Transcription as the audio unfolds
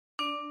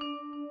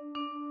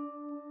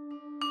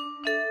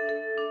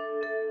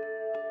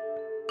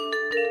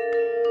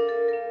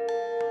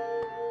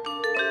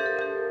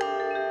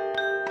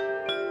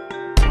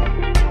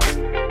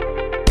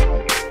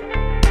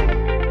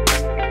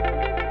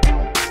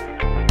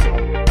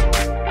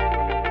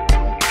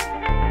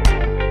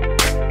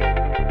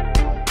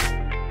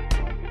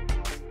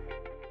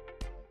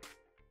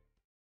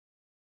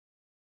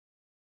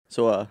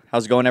So,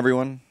 how's it going,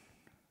 everyone?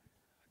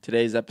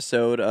 Today's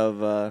episode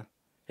of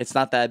It's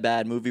Not That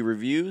Bad Movie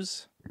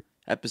Reviews,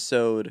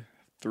 episode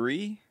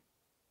 3.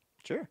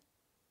 Sure.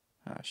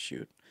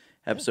 Shoot.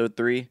 Episode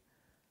 3.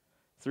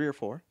 3 or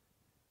 4.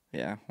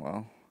 Yeah,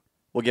 well,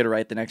 we'll get it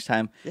right the next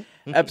time. Yeah.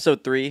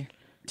 Episode 3.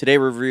 Today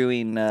we're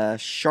reviewing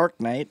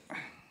Shark Night,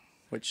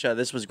 which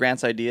this was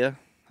Grant's idea,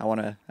 I want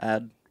to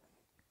add.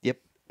 Yep.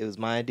 It was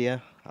my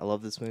idea. I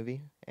love this movie.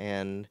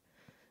 And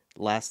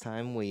last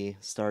time we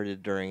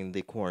started during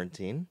the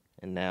quarantine,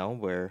 and now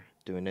we're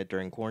doing it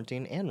during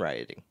quarantine and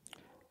rioting.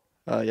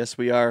 Yes,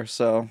 we are.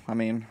 So, I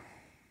mean,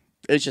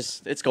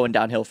 it's going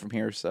downhill from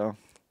here, so.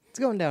 It's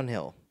going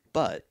downhill,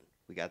 but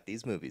we got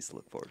these movies to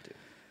look forward to.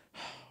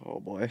 Oh,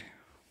 boy.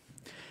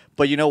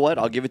 But you know what?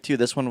 I'll give it to you.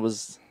 This one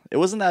it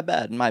wasn't that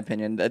bad, in my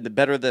opinion.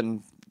 Better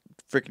than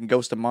freaking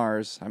Ghost of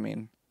Mars. I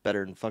mean,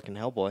 Better than fucking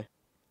Hellboy,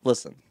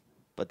 listen.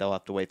 but they'll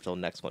have to wait till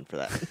next one for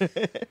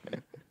that.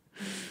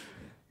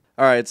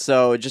 All right,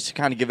 so just to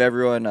kind of give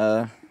everyone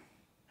an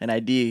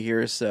idea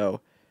here,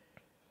 so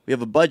we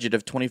have a budget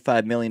of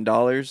 $25 million.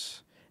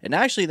 And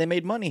actually, they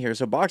made money here.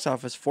 So box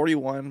office,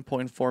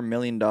 $41.4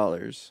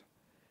 million,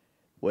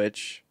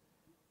 which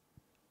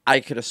I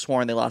could have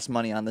sworn they lost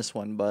money on this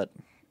one, but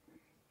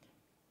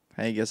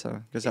I guess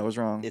I was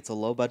wrong. It's a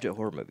low-budget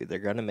horror movie. They're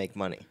going to make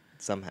money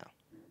somehow.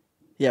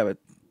 Yeah,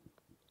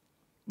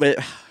 but,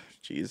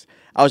 jeez.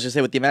 I was just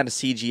saying, with the amount of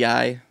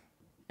CGI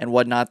and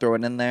whatnot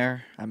thrown in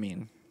there, I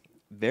mean,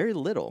 Very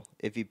little.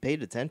 If you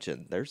paid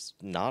attention, there's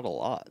not a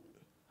lot.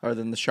 other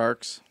than the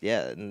sharks.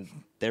 Yeah, and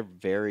they're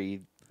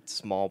very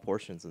small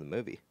portions of the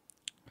movie.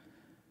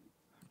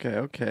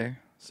 Okay.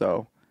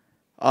 So,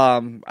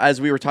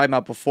 as we were talking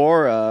about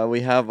before,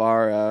 we have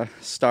our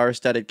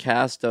star-studded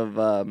cast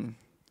of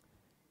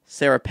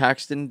Sarah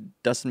Paxton,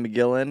 Dustin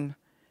McGillen,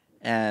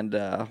 and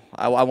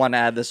I want to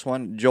add this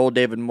one, Joel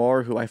David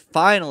Moore, who I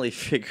finally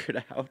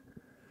figured out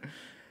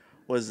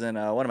was in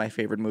one of my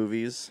favorite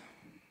movies.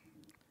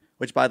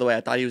 Which, by the way, I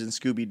thought he was in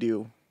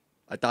Scooby-Doo.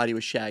 I thought he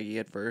was Shaggy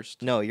at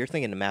first. No, you're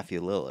thinking of Matthew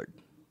Lillard.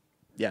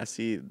 Yeah,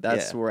 see,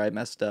 that's Yeah. where I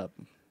messed up.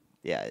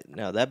 Yeah,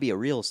 no, that'd be a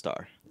real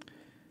star.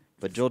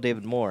 But Joel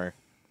David Moore,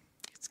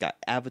 he's got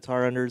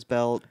Avatar under his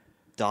belt,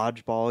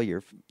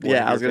 Dodgeball,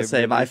 Yeah, I was going to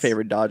say my movies.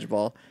 favorite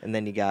Dodgeball. And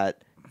then you got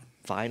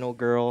Final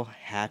Girl,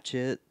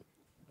 Hatchet,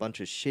 bunch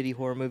of shitty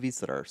horror movies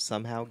that are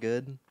somehow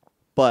good.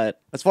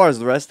 But as far as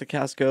the rest of the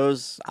cast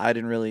goes, I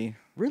didn't really...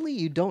 Really,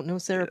 you don't know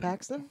Sarah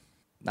Paxton?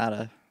 Not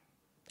a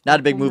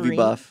big movie Aquamarine?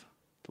 buff.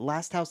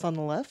 Last House on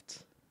the Left?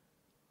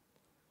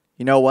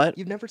 You know what?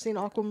 You've never seen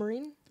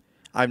Aquamarine?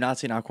 I've not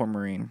seen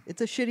Aquamarine.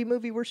 It's a shitty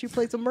movie where she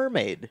plays a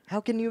mermaid. How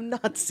can you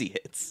not see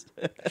it? Is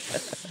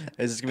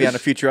this gonna be on a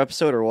future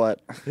episode or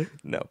what?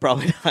 No,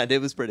 probably not.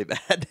 It was pretty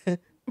bad.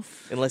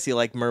 Unless you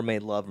like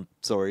mermaid love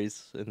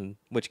stories, in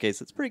which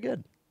case it's pretty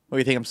good. What do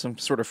you think? I'm some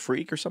sort of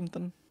freak or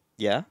something?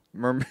 Yeah.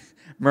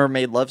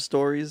 Mermaid love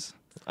stories?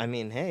 I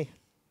mean, hey,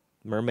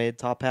 mermaid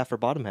top half or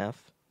bottom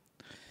half?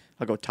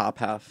 I'll go top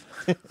half.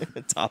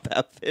 Top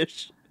half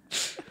fish.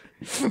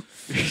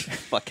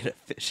 Fucking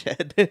a fish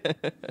head.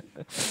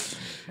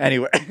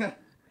 Anyway,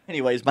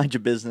 anyways, mind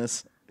your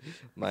business.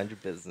 Mind your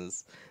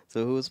business.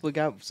 So who else we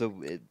got?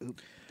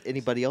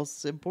 Anybody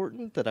else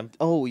important that I'm?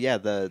 Oh yeah,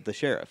 the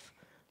sheriff.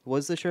 What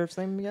was the sheriff's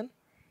name again?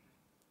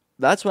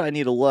 That's what I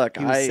need to look.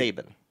 He was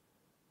Saban.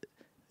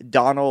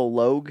 Donald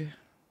Logue.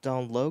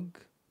 Donald Logue.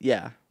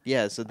 Yeah.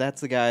 Yeah, so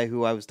that's the guy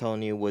who I was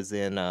telling you was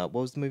in. What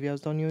was the movie I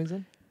was telling you he was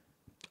in?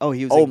 Oh,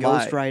 he was in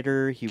Ghost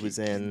Rider. He was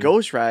in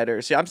Ghost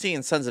Rider. See, I'm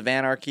seeing Sons of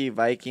Anarchy,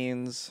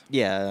 Vikings.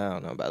 Yeah, I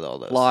don't know about all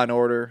those. Law and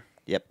Order.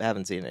 Yep,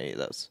 haven't seen any of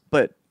those.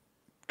 But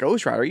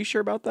Ghost Rider, are you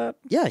sure about that?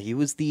 Yeah, he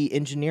was the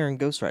engineer in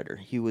Ghost Rider.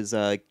 He was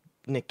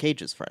Nick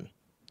Cage's friend.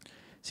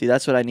 See,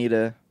 that's what I need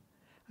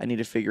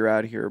to figure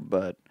out here.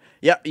 But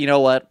yeah, you know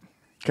what?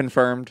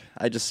 Confirmed.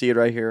 I just see it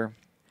right here.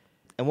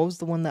 And what was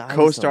the one that I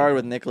Co-starred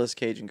with Nicolas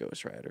Cage in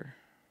Ghost Rider.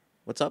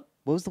 What's up?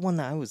 What was the one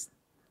that I was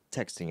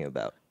texting you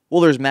about? Well,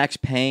 there's Max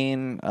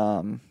Payne,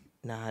 Nah,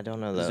 I don't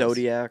know those.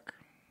 Zodiac.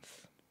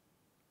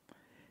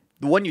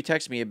 The one you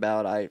texted me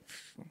about, I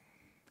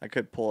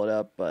could pull it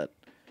up, but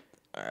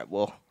All right,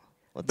 well,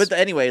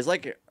 anyways,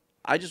 like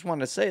I just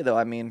wanted to say though,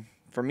 I mean,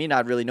 for me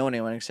not really knowing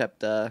anyone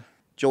except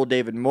Joel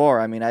David Moore,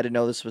 I mean, I didn't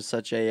know this was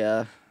such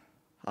a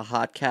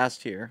hot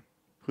cast here.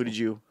 Who did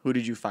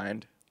you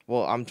find?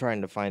 Well, I'm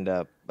trying to find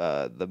up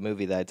the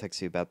movie that I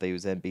texted you about that he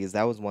was in because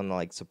that was one that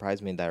like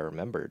surprised me that I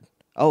remembered.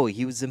 Oh,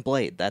 he was in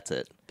Blade. That's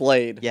it.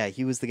 Blade. Yeah,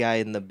 he was the guy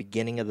in the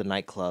beginning of the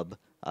nightclub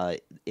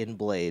in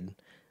Blade,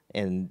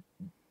 and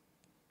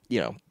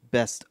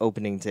best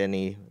opening to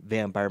any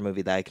vampire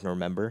movie that I can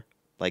remember.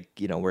 Like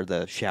where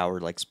the shower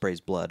like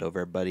sprays blood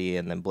over everybody,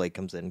 and then Blade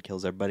comes in and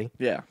kills everybody.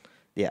 Yeah.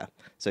 Yeah.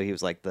 So he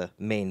was like the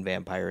main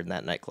vampire in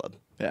that nightclub.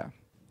 Yeah.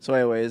 So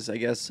anyways, I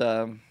guess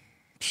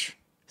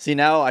see,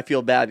 now I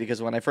feel bad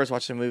because when I first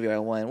watched the movie, I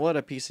went, what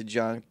a piece of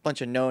junk.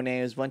 Bunch of no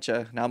names,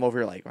 now I'm over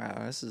here like,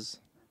 wow, it's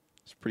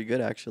pretty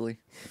good actually.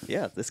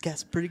 Yeah, this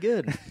guy's pretty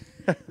good.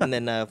 And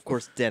then of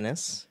course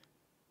Dennis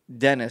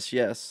Dennis,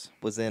 yes.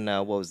 was in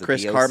what was it?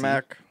 Chris The OC?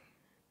 Carmack.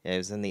 Yeah, he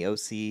was in the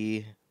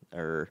OC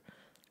or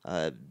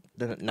the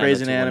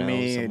Grey's 90210,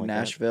 Anatomy, something like that.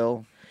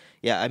 Nashville.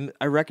 Yeah,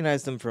 I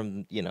recognized him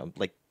from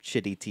like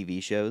shitty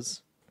TV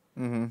shows,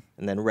 Mm-hmm.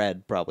 and then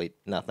Red probably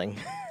nothing.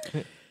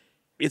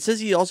 It says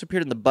he also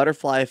appeared in the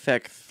Butterfly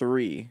Effect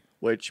 3,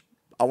 which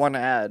I want to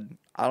add.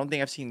 I don't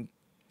think I've seen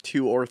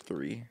 2 or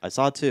 3. I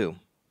saw 2.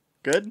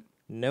 Good?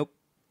 Nope,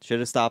 should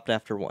have stopped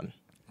after 1.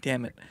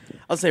 Damn it.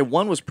 I'll say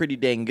 1 was pretty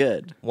dang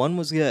good. 1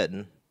 was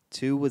good,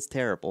 2 was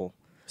terrible.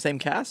 Same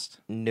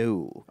cast?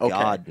 No, Okay.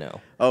 God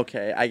no.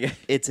 Okay, I get.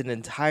 It's an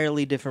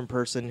entirely different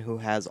person who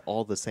has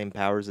all the same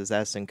powers as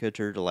Ashton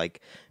Kutcher to like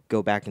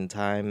go back in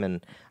time,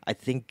 and I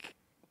think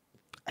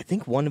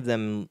one of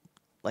them,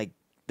 like,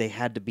 they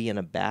had to be in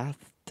a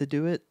bath to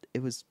do it.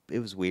 It was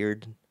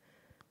weird.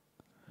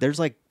 There's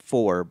like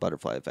 4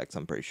 butterfly effects,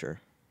 I'm pretty sure.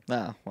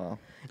 Ah, well.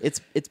 It's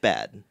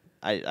bad.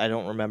 I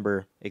don't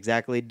remember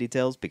exactly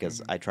details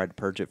because I tried to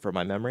purge it from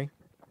my memory.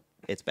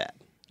 It's bad.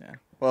 Yeah.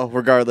 Well,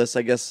 regardless,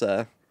 I guess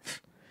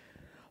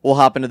we'll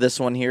hop into this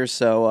one here.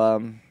 So,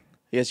 I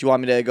guess you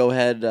want me to go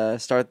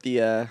ahead start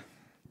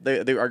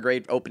our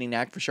great opening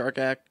act for Shark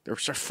Act or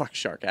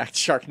Shark Act,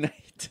 Shark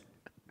Night.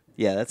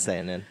 Yeah, that's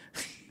staying in.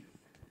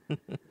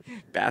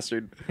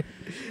 Bastard.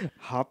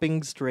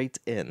 Hopping straight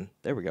in.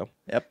 There we go.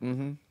 Yep.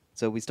 Mm-hmm.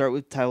 So we start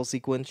with title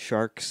sequence,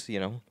 sharks,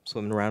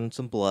 swimming around in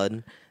some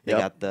blood. They Yep.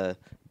 got the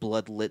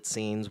blood lit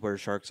scenes where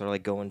sharks are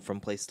like going from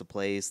place to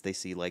place. They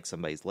see like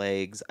somebody's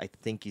legs. I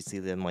think you see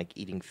them like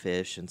eating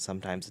fish and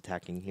sometimes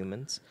attacking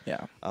humans.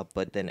 Yeah.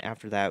 But then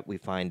after that, we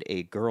find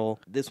a girl.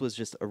 This was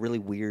just a really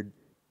weird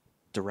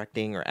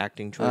directing or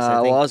acting choice, I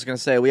think. Well, I was gonna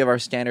say we have our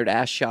standard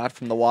ass shot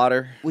from the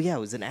water. Well, yeah, it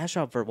was an ass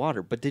shot for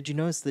water. But did you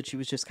notice that she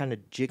was just kind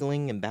of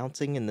jiggling and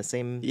bouncing in the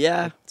same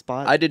like,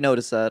 spot? I did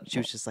notice that. She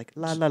was just like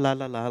la la la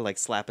la la, like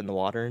slapping the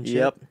water and shit.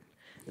 Yep.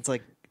 It's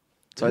like,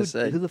 So I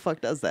say who the fuck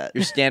does that?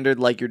 your standard,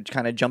 like you're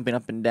kind of jumping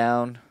up and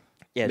down,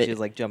 Yeah, Ma- she was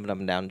like jumping up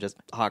and down, just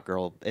hot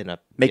girl in a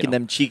making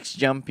them cheeks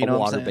jump. You a know,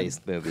 what I'm saying?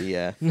 water-based movie.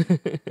 Yeah,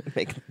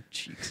 making them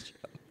cheeks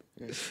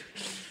jump,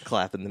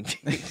 clapping them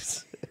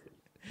cheeks.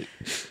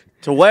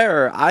 To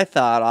where I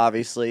thought,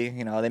 obviously,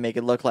 they make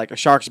it look like a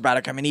shark's about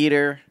to come and eat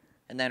her,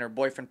 and then her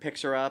boyfriend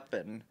picks her up,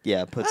 and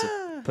Yeah, puts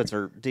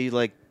her. Do you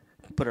like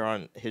put her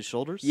on his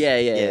shoulders?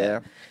 Yeah.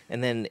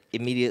 And then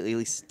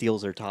immediately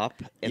steals her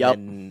top, and Yup.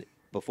 then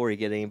before you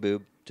get any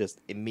boob,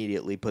 just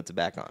immediately puts it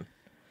back on.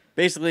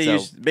 basically,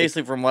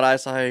 So, from what I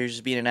saw, he was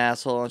just being an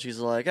asshole, and she's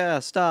like,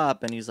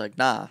 stop, and he's like,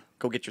 nah,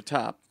 go get your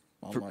top.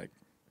 I'm like,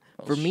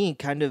 oh, For me,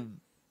 kind of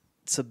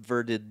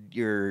subverted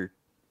your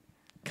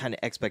kind of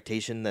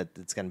expectation that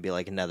it's going to be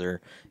like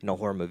another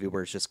horror movie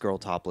where it's just girl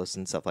topless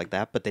and stuff like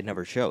that, but they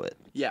never show it,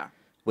 yeah,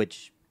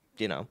 which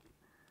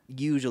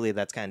usually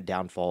that's kind of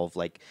downfall of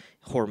like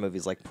horror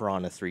movies like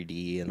Piranha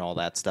 3D and all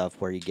that stuff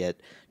where you get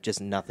just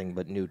nothing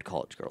but nude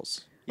college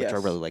girls, which Yes. are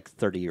really like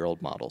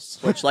 30-year-old models.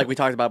 which, like we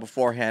talked about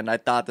beforehand, I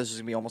thought this was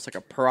gonna be almost like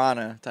a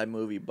Piranha type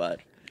movie, but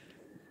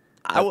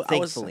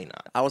Thankfully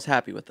not. I was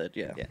happy with it.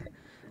 Yeah. Yeah.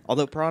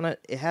 Although Piranha,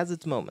 it has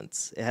its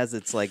moments. It has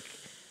its like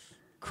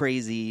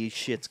crazy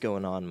shit's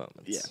going on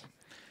moments. Yeah.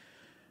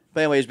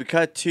 But anyways, we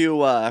cut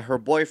to her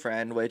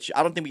boyfriend, which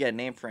I don't think we get a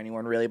name for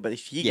anyone really, but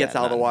he gets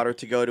out of the water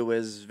to go to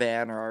his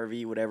van or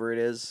RV, whatever it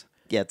is.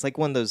 Yeah, it's like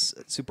one of those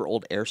super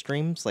old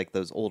Airstreams, like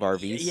those old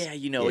RVs. Yeah,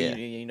 you know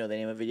the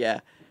name of it.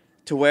 Yeah,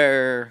 to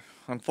where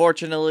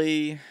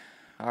unfortunately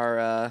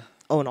our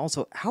Oh, and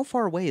also, how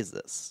far away is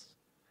this?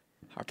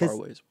 how 'Cause far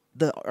away is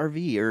The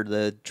RV or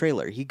the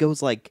trailer, he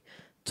goes like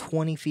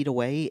 20 feet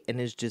away and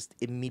is just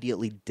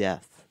immediately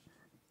death.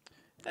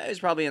 he's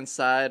probably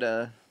inside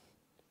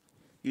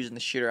using the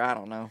shooter. I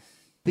don't know.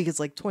 Because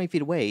like 20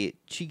 feet away,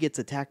 she gets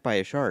attacked by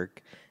a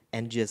shark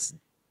and just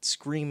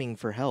screaming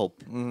for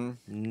help. Mm-hmm.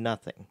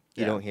 Nothing.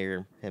 You Yeah. don't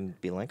hear him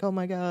be like, "Oh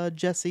my God,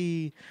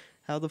 Jesse,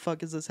 how the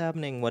fuck is this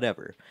happening?"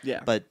 Whatever.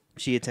 Yeah. But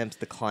she attempts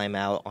to climb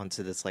out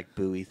onto this like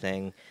buoy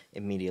thing,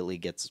 immediately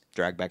gets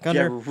dragged back Yeah,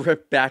 under.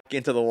 ripped back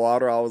into the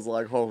water. I was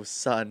like, oh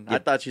son, I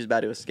Yep. thought she was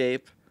about to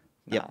escape.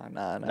 Yep.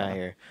 Nah. Not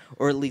here.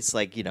 Or at least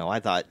like, I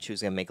thought she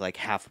was gonna make like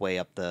halfway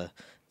up the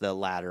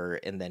ladder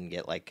and then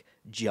get like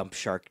jump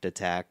shark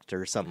attacked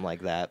or something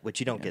like that, which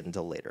you don't get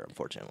until later,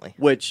 unfortunately.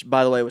 Which,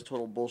 by the way, was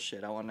total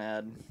bullshit. I want to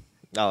add.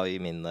 Oh, you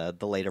mean the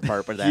later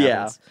part where that Yeah.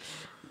 happens?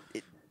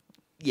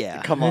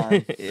 Yeah. Come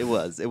on. It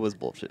was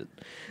bullshit.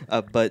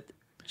 But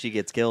she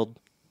gets killed.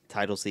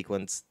 Title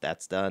sequence,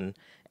 that's done.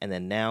 And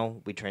then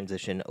now we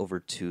transition over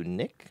to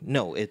Nick.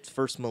 No, it's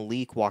first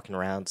Malik walking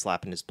around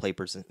slapping his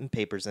papers in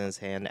his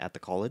hand at the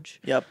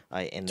college. Yep.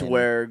 And To then,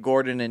 where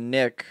Gordon and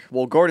Nick,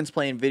 well, Gordon's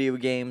playing video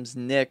games.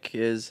 Nick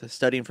is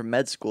studying for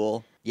med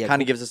school. Yeah,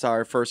 Kind of gives us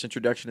our first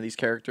introduction to these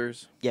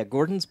characters. yeah,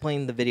 Gordon's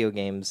playing the video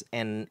games,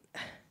 and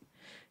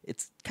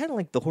it's kind of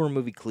like the horror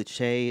movie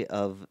cliche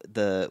of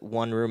the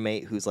one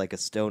roommate who's like a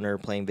stoner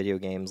playing video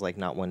games, like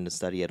not wanting to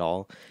study at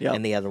all, Yep.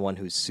 and the other one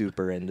who's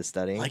super into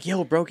studying. Like,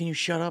 yo, bro, can you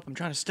shut up? I'm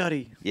trying to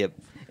study. Yep.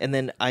 And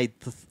then I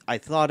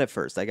thought at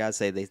first, I gotta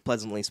say, they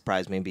pleasantly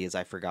surprised me because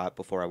I forgot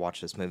before I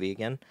watched this movie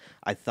again.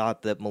 I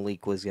thought that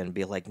Malik was gonna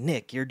be like,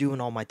 Nick, you're doing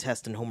all my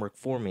test and homework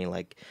for me,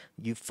 like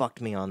you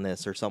fucked me on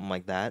this or something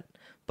like that.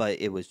 But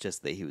it was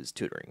just that he was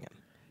tutoring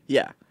him.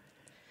 Yeah.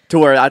 To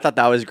where I thought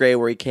that was great,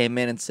 where he came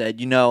in and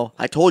said,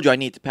 I told you I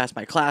need to pass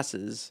my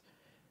classes.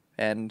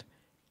 And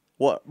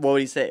what would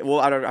he say?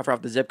 Well, I forgot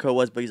what the zip code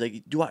was, but he's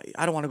like,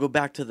 I don't want to go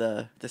back to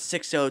the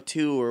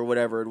 602 or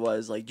whatever it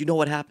was. Like, do you know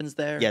what happens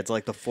there? Yeah, it's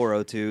like the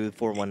 402,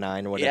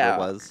 419 or whatever it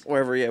was.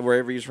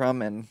 Wherever he's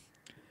from. And,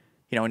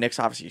 Nick's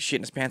obviously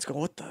shitting his pants going,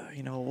 what the,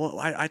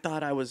 I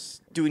thought I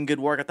was doing good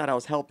work. I thought I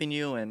was helping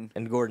you.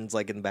 And Gordon's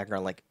like in the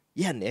background like,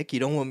 yeah, Nick, you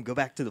don't want to go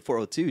back to the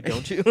 402,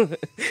 don't you?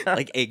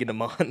 Like egging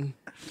him on.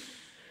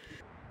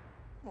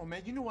 Come on,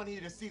 man, you knew I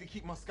needed a C to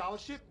keep my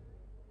scholarship.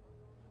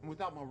 And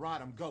without my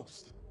ride, I'm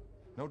ghost.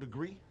 No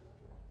degree.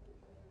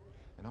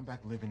 And I'm back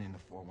living in the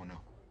 410.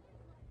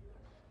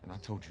 And I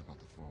told you about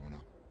the 410.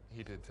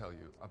 He did tell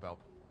you about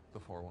the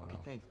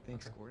 410.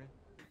 Thanks, Gordon.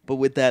 But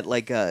with that,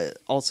 like,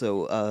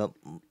 also,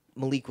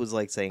 Malik was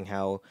like saying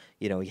how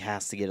he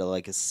has to get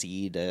a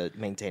C to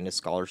maintain his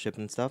scholarship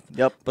and stuff.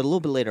 Yep. But a little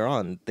bit later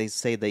on, they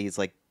say that he's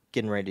like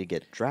getting ready to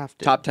get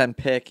drafted. top 10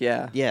 pick,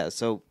 yeah. Yeah.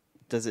 So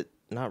does it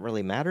not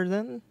really matter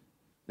then?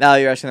 Now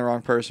you're asking the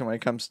wrong person when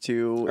it comes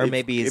to Or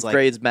maybe he's if like-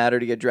 grades matter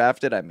to get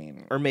drafted. I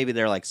mean, Or maybe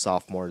they're like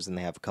sophomores and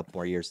they have a couple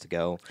more years to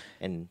go.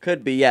 And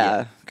could be,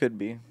 yeah. Could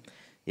be.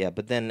 yeah,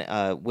 but then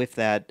with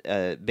that,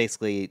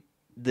 basically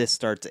this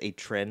starts a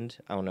trend.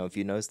 I don't know if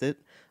you noticed it,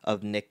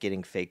 of Nick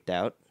getting faked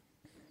out.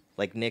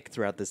 Like Nick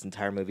throughout this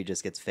entire movie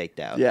just gets faked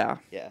out. Yeah.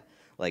 Yeah.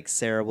 Like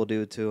Sarah will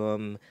do it to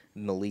him,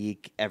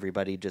 Malik,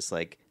 everybody just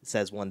like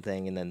says one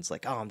thing and then it's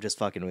like, oh, I'm just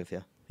fucking with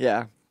you.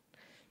 Yeah.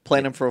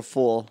 Playing him for a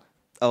fool.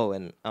 Oh,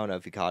 and I don't know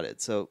if you caught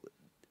it. So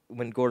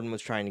when Gordon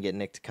was trying to get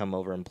Nick to come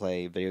over and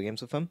play video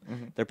games with him,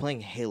 they're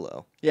playing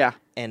Halo. Yeah.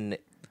 And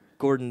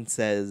Gordon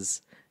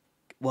says,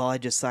 well, I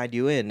just signed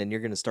you in and you're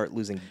going to start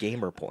losing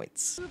gamer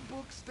points. Put the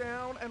books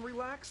down and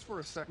relax for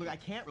a second. Look, I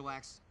can't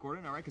relax,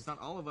 Gordon, all right? Because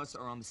not all of us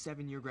are on the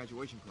 7-year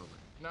graduation program.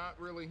 Not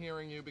really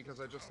hearing you because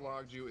I just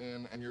logged you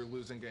in and you're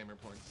losing gamer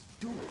points.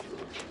 Dude,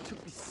 it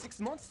took me 6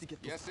 months to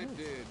get those Yes, it points.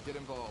 did. Get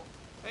involved.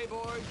 Hey,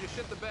 boys, you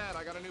shit the bed.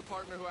 I got a new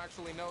partner who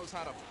actually knows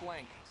how to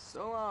plank.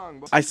 So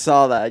long. I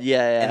saw that.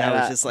 Yeah. And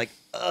I was just like,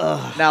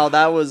 ugh. Now,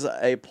 that was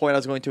a point I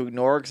was going to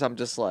ignore because I'm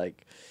just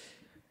like,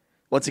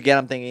 once again,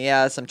 I'm thinking,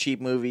 yeah, some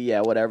cheap movie.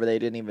 Yeah, whatever. They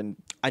didn't even.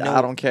 I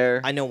don't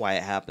care. I know why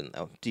it happened,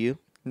 though. Do you?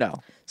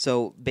 No.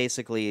 So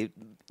basically,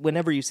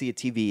 whenever you see a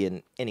TV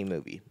in any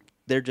movie,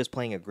 they're just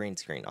playing a green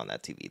screen on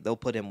that TV. They'll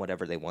put in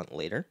whatever they want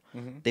later.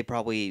 They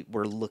probably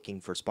were looking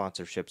for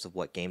sponsorships of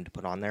what game to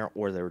put on there,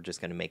 or they were just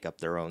going to make up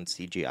their own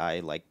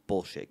CGI like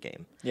bullshit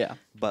game. Yeah.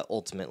 But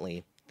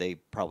ultimately, they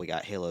probably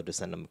got Halo to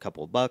send them a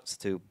couple of bucks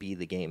to be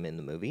the game in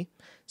the movie.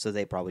 So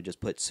they probably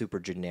just put super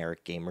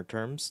generic gamer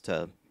terms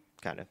to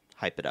kind of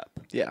hype it up.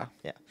 Yeah.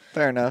 Yeah.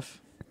 Fair enough.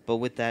 But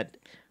with that,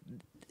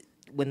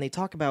 when they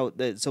talk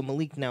about so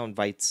Malik now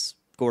invites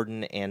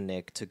Gordon and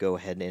Nick to go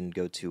ahead and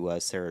go to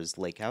Sarah's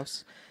lake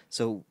house.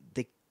 So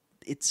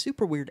it's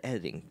super weird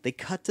editing. They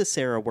cut to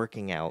Sarah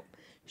working out.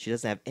 She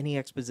doesn't have any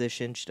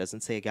exposition. She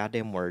doesn't say a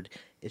goddamn word.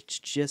 It's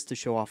just to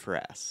show off her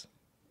ass.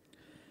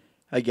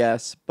 I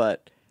guess,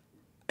 but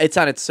it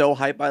sounded so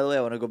hype. By the way,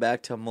 I want to go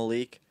back to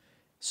Malik.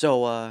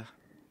 So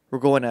we're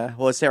going to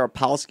Sarah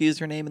Palsky is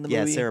her name in the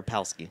movie. Yeah, Sarah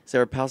Palsky.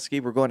 Sarah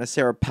Palsky. We're going to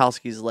Sarah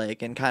Palsky's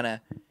lake and kind of,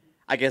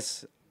 I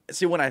guess.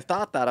 See, when I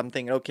thought that, I'm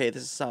thinking, okay,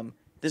 this is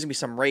gonna be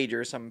some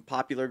rager, some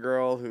popular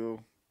girl who,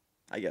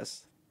 I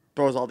guess,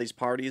 throws all these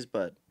parties.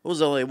 But it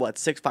was only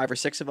 5 or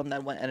 6 of them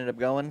that ended up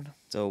going.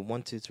 So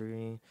 1, 2,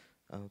 3,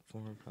 4,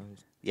 5.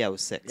 Yeah, it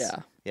was 6. Yeah.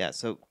 Yeah.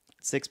 So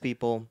 6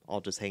 people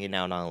all just hanging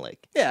out on a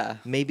lake. Yeah.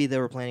 Maybe they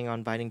were planning on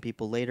inviting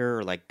people later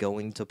or like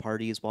going to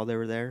parties while they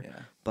were there. Yeah.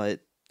 But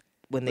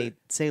when they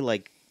say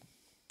like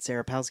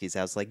Sarah Palsky's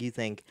house, like you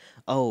think,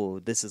 oh,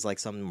 this is like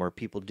something where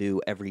people do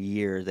every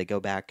year. They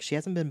go back. She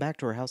hasn't been back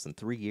to her house in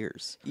 3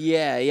 years.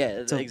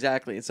 Yeah, So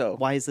exactly. So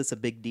why is this a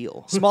big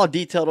deal? small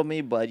detail to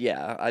me, but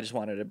yeah, I just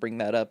wanted to bring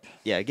that up.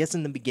 Yeah, I guess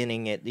in the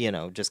beginning it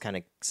just kind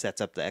of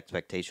sets up the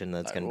expectation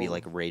that it's going to be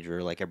like a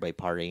rager, like everybody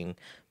partying,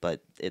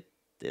 but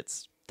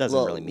it's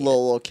doesn't really mean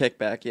little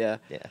kickback, yeah.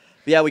 Yeah. But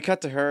yeah, we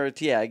cut to her,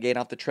 getting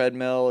off the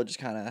treadmill, just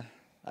kind of,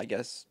 I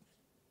guess,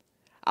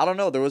 I don't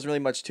know. There wasn't really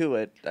much to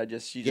it.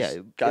 She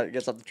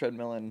gets off the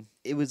treadmill and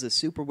it was a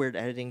super weird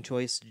editing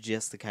choice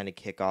just to kind of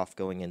kick off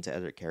going into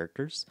other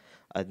characters.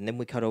 And then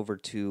we cut over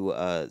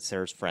to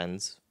Sarah's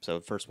friends. So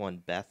first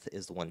one, Beth,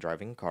 is the one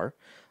driving a car.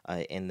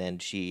 And then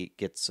she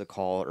gets a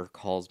call or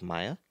calls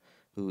Maya,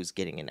 who's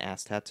getting an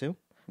ass tattoo.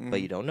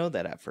 But you don't know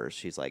that at first.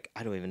 She's like,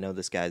 I don't even know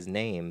this guy's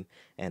name.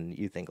 And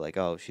you think like,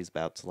 oh, she's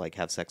about to like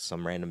have sex with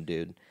some random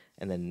dude.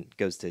 And then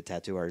goes to a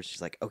tattoo artist.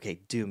 She's like, okay,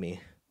 do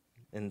me.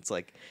 And it's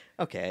like,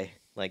 okay,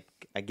 like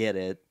I get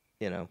it.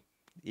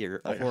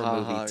 you're a Like,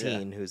 horror movie yeah.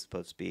 teen who's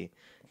supposed to be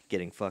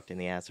getting fucked in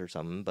the ass or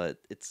something, but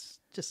it's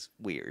just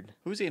weird.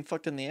 Who's getting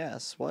fucked in the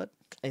ass? What?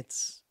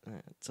 It's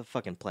a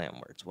fucking play on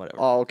words, whatever.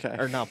 Oh, okay.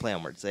 Or not play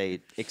on words, a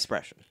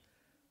expression.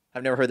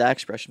 I've never heard that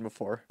expression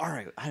before. All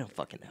right, I don't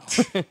fucking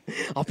know.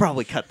 I'll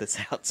probably cut this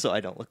out so I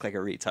don't look like a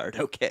retard.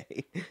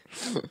 Okay.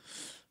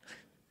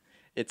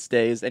 It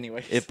stays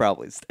anyway. It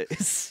probably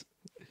stays.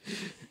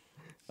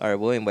 All right.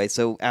 Well, anyway,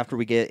 so after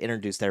we get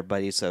introduced to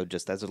everybody, so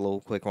just as a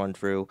little quick run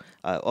through,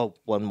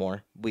 one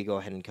more. We go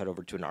ahead and cut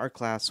over to an art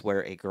class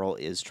where a girl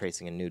is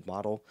tracing a nude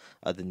model.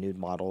 The nude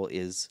model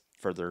is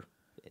further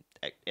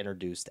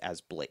introduced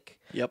as Blake.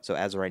 Yep. So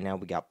as of right now,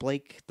 we got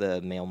Blake,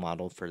 the male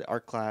model for the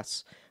art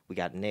class. We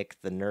got Nick,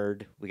 the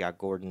nerd. We got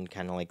Gordon,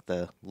 kind of like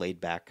the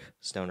laid-back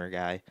stoner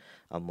guy.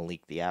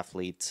 Malik, the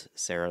athlete.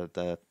 Sarah,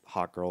 the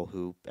hot girl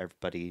who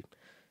everybody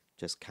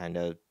just kind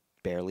of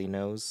barely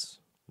knows.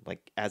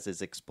 Like, as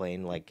is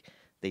explained, like,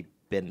 they've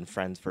been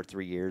friends for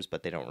 3 years,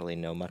 but they don't really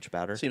know much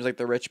about her. Seems like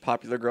the rich,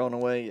 popular girl in a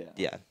way. Yeah.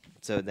 Yeah.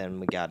 So then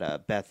we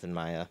got Beth and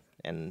Maya.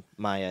 And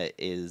Maya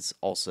is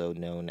also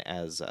known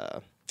as,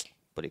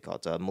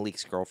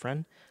 Malik's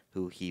girlfriend,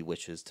 who he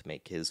wishes to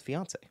make his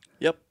fiance.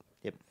 Yep.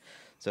 Yep.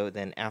 So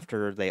then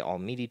after they all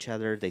meet each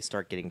other, they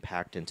start getting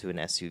packed into an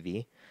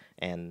SUV.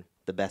 And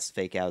the best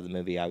fake out of the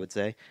movie, I would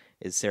say,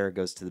 is Sarah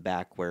goes to the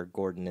back where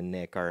Gordon and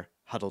Nick are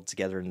huddled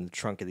together in the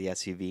trunk of the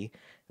SUV.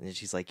 And then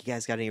she's like, "You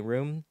guys got any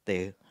room?"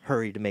 They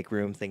hurry to make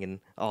room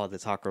thinking, oh,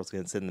 this hot girl's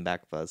going to sit in the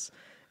back of us.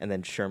 And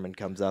then Sherman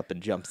comes up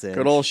and jumps in.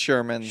 Good old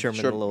Sherman.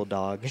 Sherman, the little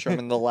dog.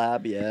 Sherman the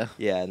lab, yeah.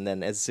 Yeah, and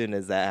then as soon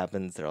as that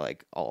happens, they're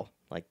like, all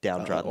like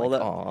downtrodden, well,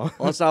 like, aw. well,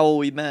 that's not what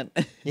we meant.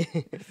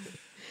 Hey,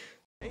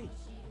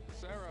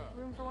 Sarah.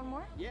 Room for one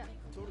more? yeah,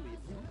 totally.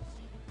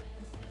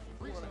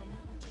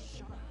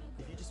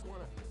 If you just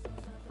wanna,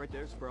 right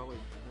there's probably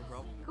no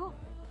problem. Cool.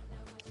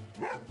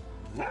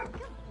 Good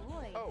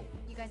boy. Oh.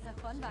 You guys have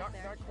fun back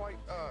there. Not quite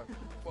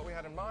what we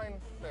had in mind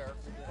there,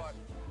 but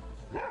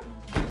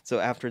So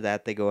after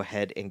that, they go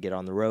ahead and get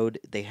on the road.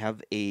 They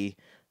have a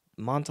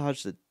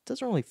montage that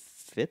doesn't really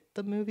fit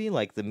the movie.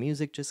 Like, the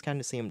music just kind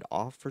of seemed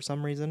off for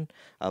some reason.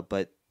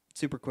 But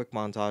super quick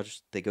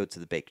montage, they go to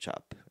the bake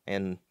shop.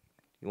 And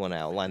you want to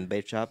outline the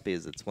bake shop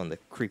because it's one of the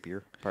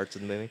creepier parts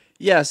of the movie.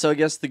 Yeah, so I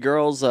guess the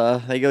girls,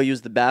 they go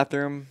use the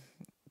bathroom,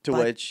 to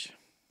But- which...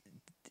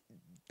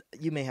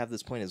 You may have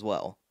this point as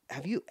well.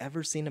 Have you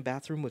ever seen a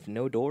bathroom with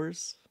no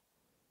doors?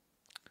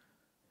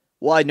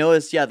 Well, I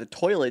noticed, yeah, the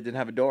toilet didn't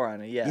have a door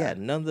on it, yeah. Yeah,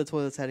 none of the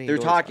toilets had any They're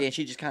doors talking, on. and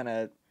she just kind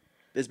of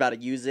is about to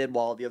use it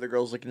while the other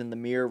girl's looking in the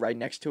mirror right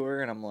next to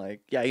her, and I'm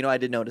like, yeah, I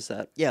did notice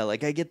that. Yeah,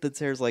 like, I get that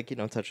Sarah's, like,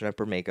 touching up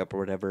her makeup or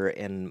whatever,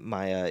 and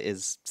Maya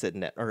is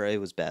sitting at, or it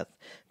was Beth.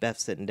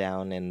 Beth's sitting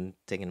down and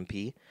taking a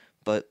pee.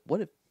 But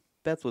what if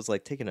Beth was,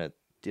 like, taking a,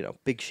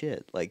 big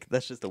shit? Like,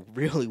 that's just a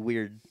really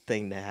weird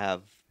thing to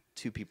have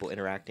two people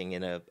interacting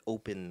in a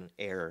open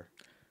air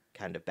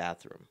kind of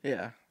bathroom.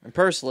 Yeah, and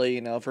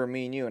personally, for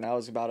me and you, and I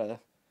was about to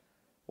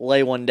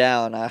lay one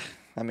down, I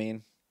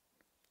mean,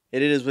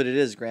 it is what it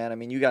is, Grant. I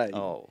mean, you got...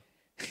 Oh.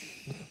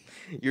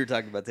 You were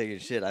talking about taking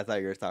shit. I thought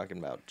you were talking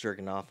about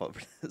jerking off over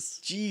this.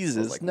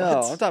 Jesus, like, no.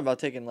 what? I'm talking about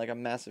taking, like, a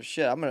massive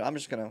shit. I'm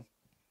just gonna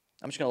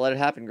let it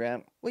happen,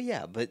 Grant. Well,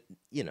 yeah, but,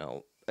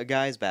 a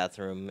guy's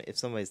bathroom, if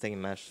somebody's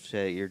taking massive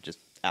shit, you're just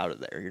out of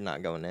there. You're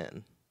not going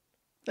in.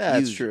 Yeah,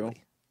 that's true.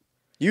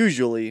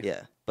 Usually.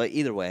 Yeah, but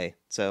either way,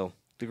 so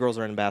the girls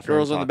are in the bathroom.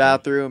 Girls in the talking.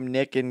 bathroom.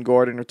 Nick and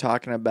Gordon are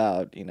talking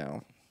about,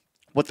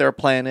 what their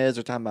plan is.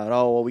 They're talking about,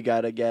 oh, well, we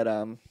got to get,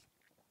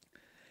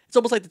 it's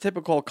almost like the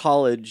typical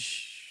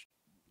college,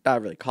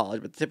 not really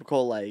college, but the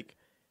typical, like,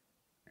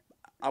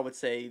 I would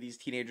say these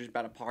teenagers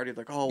about a party,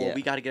 like, oh, well, Yeah.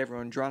 we got to get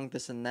everyone drunk,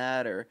 this and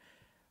that, or,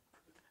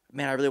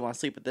 man, I really want to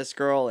sleep with this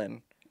girl,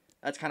 and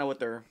that's kind of what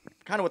their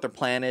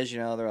plan is,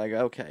 They're like,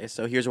 okay,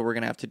 so here's what we're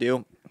going to have to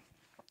do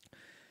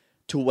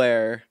to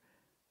where,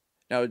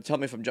 now tell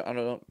me if I'm, I don't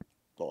know,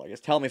 well, I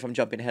guess tell me if I'm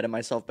jumping ahead of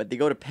myself, but they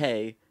go to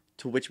pay,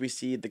 to which we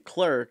see the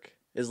clerk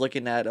is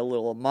looking at a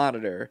little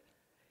monitor,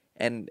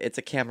 and it's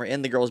a camera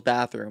in the girl's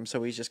bathroom,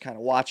 so he's just kind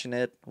of watching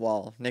it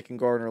while Nick and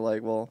Gordon are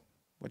like, well,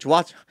 what you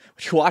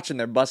watching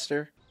there,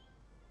 Buster?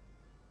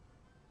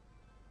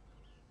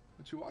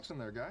 what you watching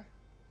there, guy?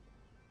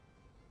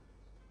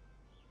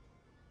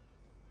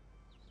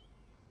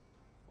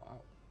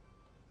 Wow.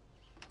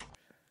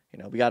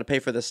 We got to pay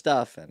for this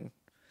stuff, and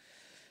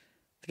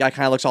the guy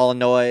kind of looks all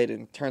annoyed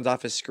and turns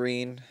off his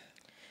screen.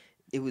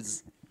 It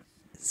was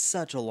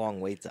such a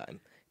long wait time.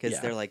 Because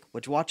Yeah. they're like,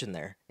 what you watching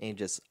there? And he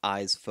just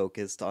eyes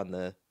focused on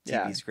the TV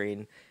Yeah.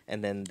 screen.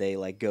 And then they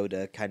like go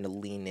to kind of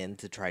lean in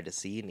to try to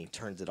see. And he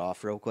turns it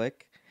off real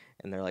quick.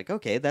 And they're like,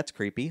 okay, that's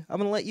creepy. I'm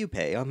going to let you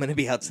pay. I'm going to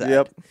be outside.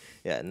 Yep.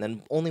 Yeah. And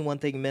then only one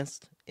thing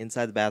missed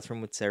inside the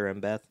bathroom with Sarah and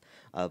Beth.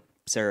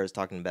 Sarah is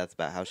talking to Beth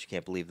about how she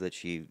can't believe that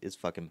she is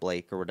fucking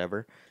Blake or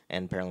whatever.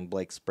 And apparently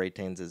Blake spray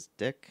tans his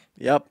dick.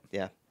 Yep.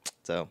 Yeah.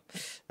 So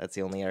that's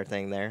the only other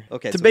thing there.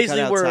 Okay. So So we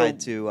basically, cut we're outside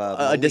to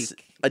a Malik.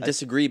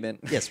 disagreement.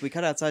 Yes, we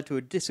cut outside to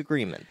a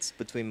disagreement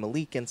between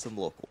Malik and some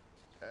local.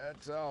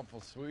 That's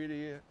awful sweet of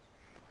you.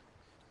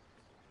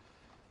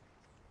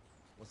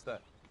 What's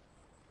that?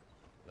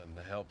 Nothing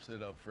to help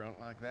sit up front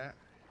like that.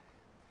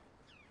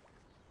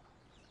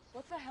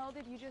 What the hell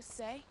did you just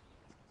say?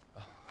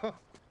 Lo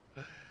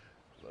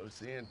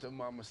siento,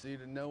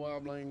 mamacita, no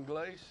habla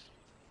inglés.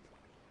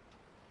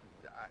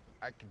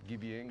 I could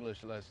give you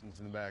English lessons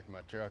in the back of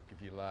my truck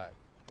if you like.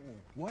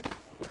 What?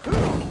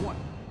 What?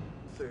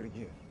 Say it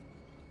again.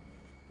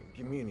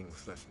 Give me an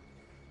English lesson.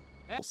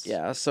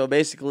 Yeah, so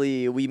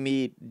basically we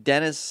meet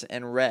Dennis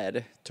and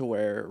Red, to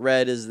where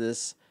Red is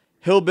this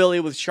hillbilly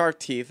with shark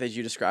teeth, as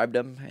you described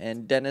him,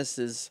 and Dennis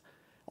is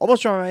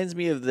almost reminds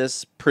me of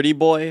this pretty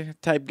boy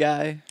type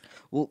guy.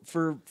 Well,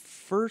 for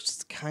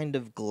first kind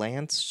of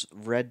glance,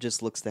 Red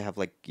just looks to have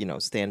like,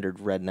 standard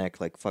redneck,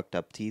 like fucked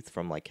up teeth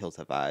from like Hills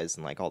Have Eyes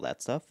and like all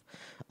that stuff.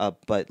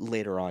 But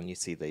later on, you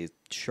see they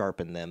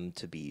sharpen them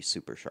to be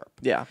super sharp.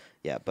 Yeah.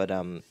 Yeah, but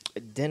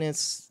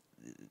Dennis,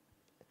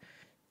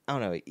 I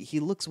don't know, he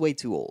looks way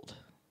too old,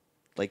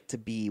 like to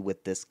be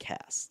with this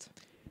cast.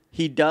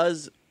 He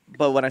does,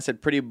 but when I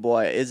said pretty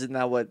boy, isn't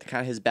that what kind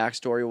of his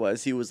backstory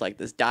was? He was like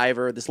this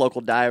diver, this local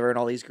diver, and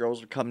all these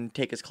girls would come and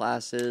take his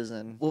classes.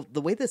 And Well,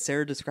 the way that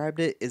Sarah described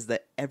it is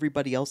that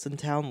everybody else in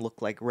town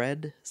looked like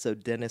Red, so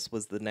Dennis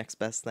was the next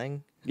best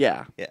thing.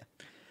 yeah, Yeah.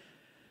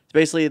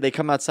 basically they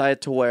come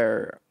outside to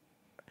where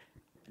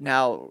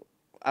now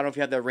I don't know if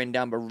you have that written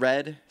down, but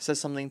Red says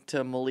something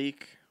to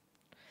Malik,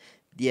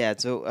 Yeah,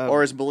 so...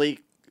 or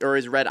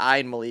is Red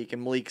eyeing Malik,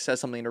 and Malik says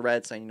something to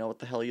Red saying, what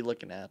the hell are you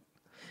looking at?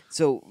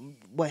 So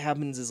what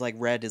happens is like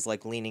Red is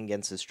like leaning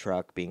against his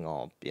truck, being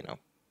all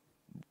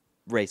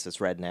racist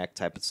redneck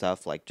type of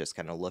stuff, like just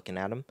kind of looking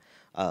at him.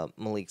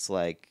 Malik's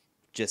like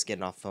just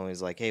getting off the phone. He's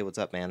like, "Hey, what's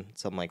up, man?"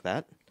 Something like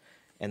that.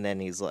 And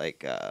then he's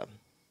like, I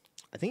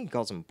think he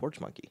calls him a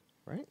porch monkey,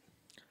 right?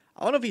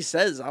 I don't know if he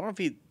says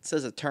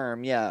a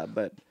term, yeah,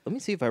 but Let me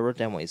see if I wrote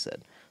down what he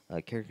said.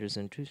 Characters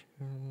in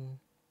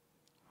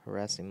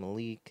harassing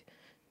Malik.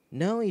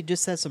 No, he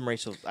just says some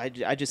racial.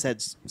 I just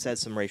said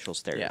some racial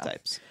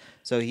stereotypes.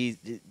 So he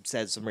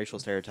says some racial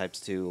stereotypes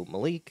to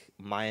Malik.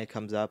 Maya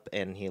comes up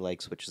and he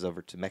like switches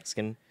over to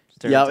Mexican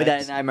yeah,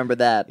 stereotypes. I remember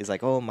that. He's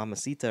like, "Oh,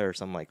 mamacita" or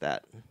something like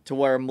that. To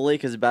where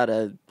Malik is about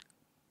to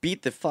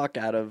beat the fuck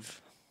out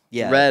of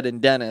Yeah. Red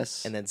and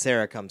Dennis. And then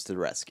Sarah comes to the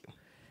rescue.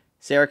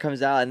 Sarah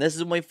comes out, and this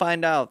is when we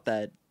find out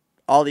that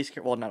all these,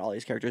 well, not all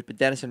these characters, but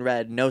Dennis and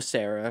Red know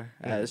Sarah,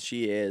 as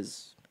she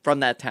is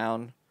from that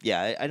town.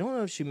 Yeah, I don't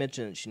know if she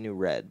mentioned that she knew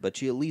Red, but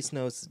she at least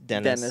knows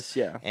Dennis. Dennis,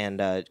 yeah. And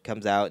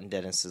comes out, and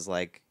Dennis is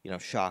like,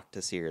 shocked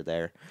to see her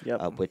there.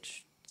 Yep.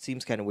 Which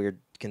seems kind of weird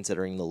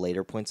considering the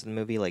later points in the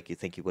movie. Like, you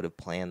think he would have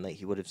planned that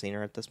he would have seen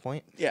her at this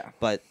point. Yeah.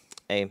 But,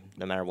 hey,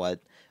 no matter what,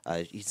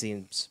 he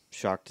seems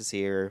shocked to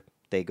see her.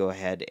 They go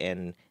ahead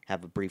and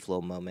have a brief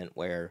little moment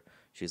where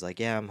she's like,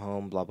 "Yeah, I'm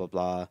home, blah, blah,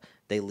 blah."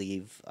 They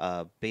leave.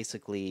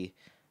 Basically,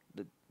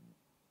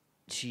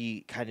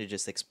 she kind of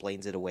just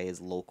explains it away as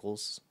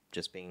locals.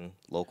 Just being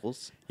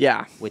locals,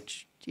 Yeah.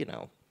 which,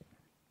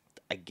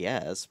 I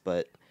guess,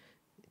 but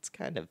it's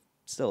kind of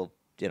still,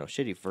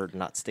 shitty for her to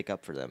not stick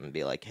up for them and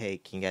be like, "Hey,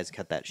 can you guys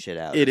cut that shit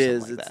out?" It or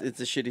is. something like that.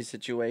 It's a shitty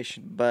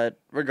situation. But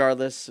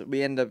regardless,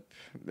 we end up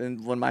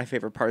in one of my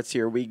favorite parts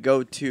here. We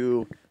go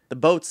to the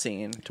boat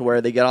scene, to where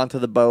they get onto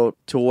the boat,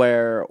 to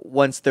where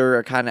once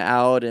they're kind of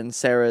out and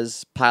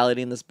Sarah's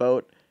piloting this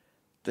boat,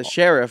 the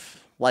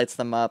sheriff lights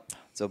them up.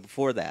 So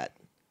before that,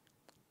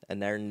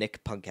 another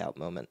Nick Punk Out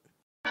moment.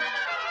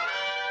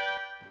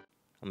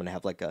 I'm going to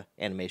have like a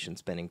animation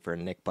spinning for a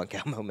Nick Punk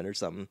Out moment or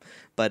something.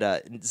 But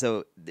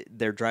so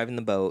they're driving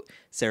the boat.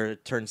 Sarah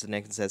turns to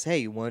Nick and says, "Hey,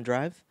 you want to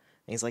drive?"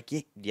 And he's like,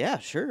 yeah,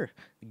 sure.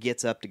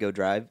 Gets up to go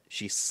drive.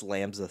 She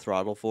slams the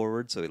throttle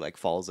forward, so he like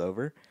falls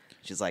over.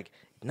 She's like,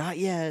 "Not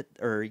yet,"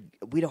 or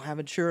 "We don't have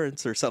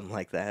insurance," or something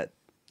like that.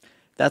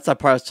 That's that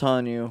part I was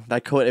telling you.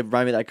 It reminded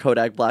me of that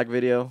Kodak Black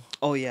video.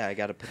 Oh yeah, I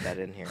got to put that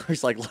in here.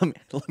 He's like,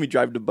 let me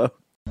drive the boat.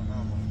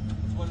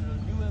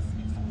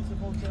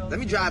 Let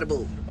me drive the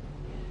boat.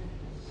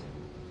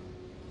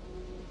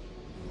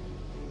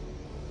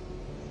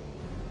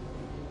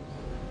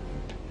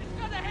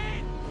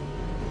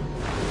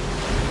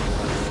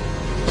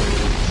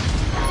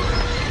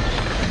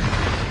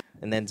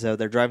 And then so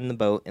they're driving the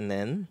boat, and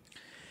then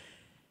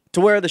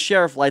To where the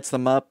sheriff lights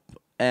them up,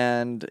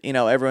 and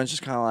everyone's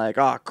just kind of like,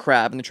 "Oh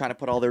crap!" and they're trying to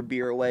put all their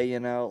beer away.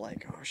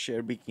 Like, "Oh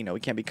shit, we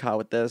can't be caught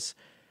with this."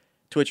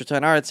 To which you're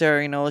telling, "All right,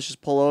 Sarah, let's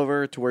just pull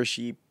over." To where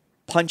she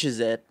punches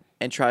it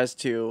and tries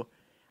to,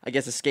 I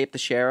guess, escape the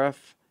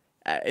sheriff.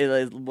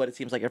 What it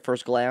seems like at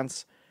first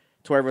glance.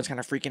 To where everyone's kind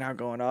of freaking out,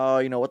 going,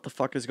 "Oh, what the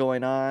fuck is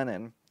going on?"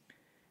 And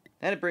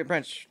then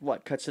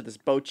it cuts to this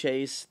boat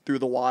chase through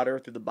the water,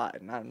 through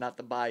the not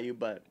the bayou,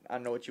 but I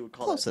don't know what you would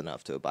call close it.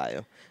 enough to a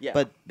bayou. Yeah.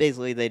 But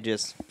basically, they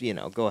just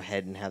go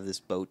ahead and have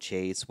this boat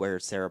chase where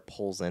Sarah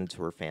pulls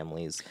into her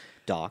family's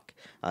dock,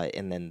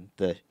 and then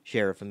the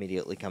sheriff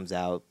immediately comes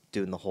out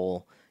doing the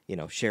whole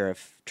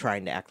sheriff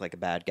trying to act like a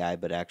bad guy,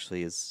 but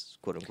actually is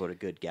quote unquote a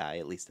good guy,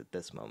 at least at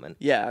this moment.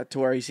 Yeah, to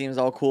where he seems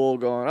all cool,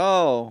 going,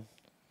 "Oh,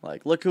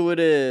 like look who it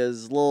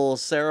is, little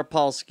Sarah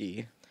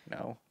Polsky."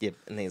 Yep.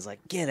 And he's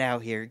like, "Get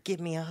out here, give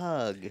me a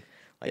hug."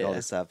 like all Yeah.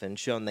 this stuff, and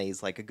shown that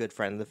he's like a good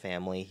friend of the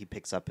family. He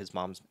picks up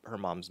her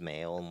mom's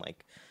mail and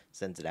like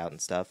sends it out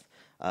and stuff.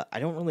 I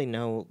don't really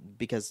know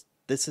because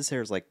this is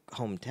Sarah's like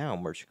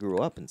hometown where she grew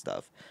up and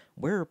stuff.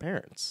 Where are her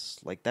parents?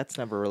 Like that's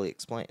never really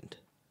explained.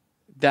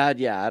 That,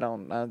 yeah, I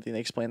don't think they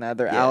explain that.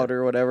 They're Yeah. out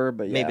or whatever,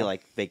 but yeah. Maybe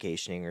like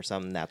vacationing or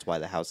something. That's why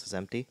the house is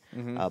empty.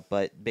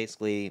 But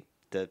basically,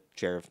 the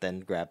sheriff then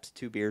grabs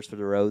 2 beers for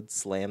the road,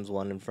 slams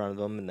one in front of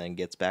them, and then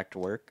gets back to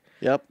work.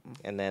 Yep.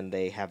 And then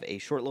they have a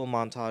short little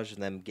montage of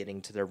them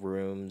getting to their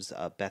rooms.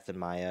 Beth and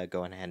Maya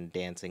going ahead and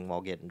dancing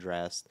while getting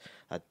dressed.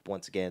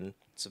 Once again,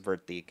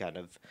 subvert the kind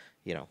of,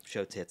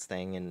 show tits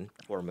thing in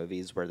horror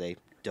movies where they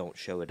don't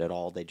show it at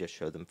all. They just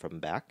show them from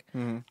back.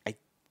 I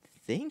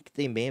think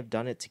they may have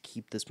done it to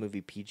keep this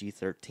movie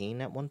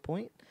PG-13 at one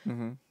point.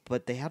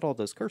 But they had all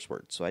those curse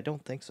words, so I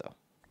don't think so.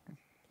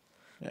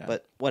 Yeah.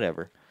 But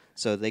whatever.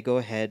 So they go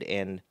ahead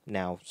and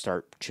now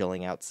start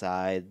chilling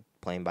outside,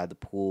 playing by the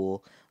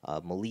pool.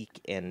 Malik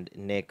and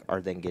Nick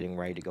are then getting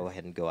ready to go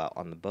ahead and go out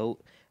on the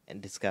boat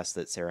and discuss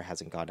that Sarah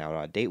hasn't gone out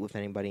on a date with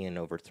anybody in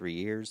over 3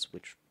 years,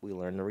 which we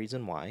learn the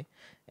reason why,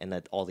 and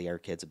that all the other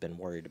kids have been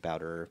worried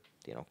about her,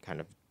 kind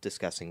of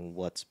discussing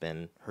what's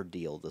been her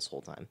deal this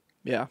whole time.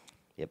 Yeah.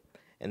 Yep.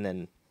 And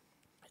then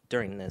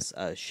during this,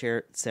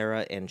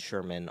 Sarah and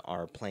Sherman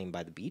are playing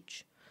by the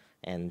beach,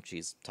 and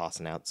she's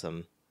tossing out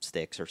some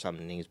sticks or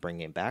something, and he's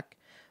bringing it back,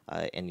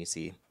 and you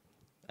see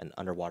an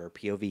underwater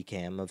POV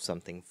cam of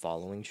something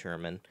following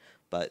Sherman,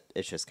 but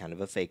it's just kind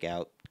of a fake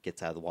out,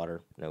 gets out of the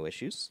water, no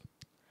issues.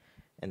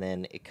 And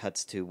then it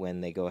cuts to when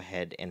they go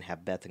ahead and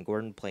have Beth and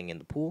Gordon playing in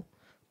the pool.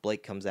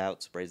 Blake comes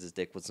out, sprays his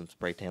dick with some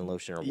spray tan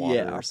lotion or water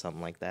Yeah. or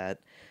something like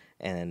that,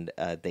 and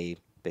they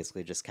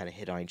basically just kind of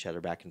hit on each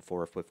other back and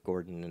forth, with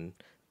Gordon and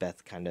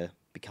Beth kind of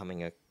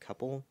becoming a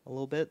couple a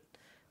little bit.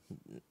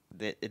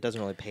 It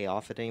doesn't really pay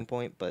off at any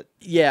point, but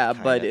Yeah,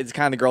 but kinda. it's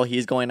kind of the girl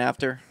he's going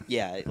after.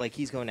 Yeah, like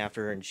he's going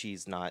after her and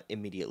she's not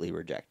immediately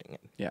rejecting him.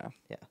 Yeah.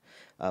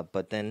 Yeah.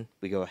 But then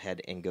we go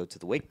ahead and go to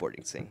the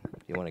wakeboarding scene.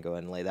 You want to go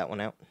ahead and lay that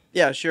one out?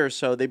 Yeah, sure.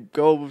 So they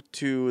go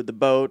to the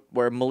boat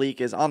where Malik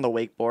is on the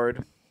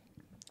wakeboard.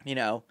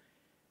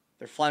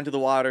 They're flying to the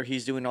water.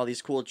 He's doing all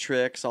these cool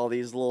tricks, all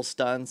these little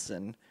stunts,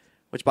 and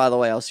which, by the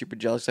way, I was super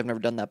jealous. I've never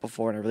done that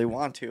before, and I really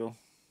want to.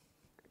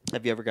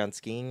 Have you ever gone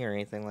skiing or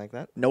anything like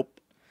that? Nope.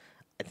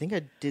 I think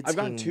I did I've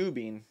skiing. gone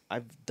tubing.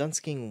 I've done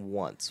skiing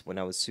once when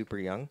I was super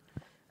young,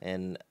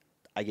 and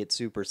I get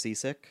super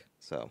seasick,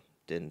 so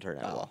didn't turn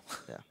out well.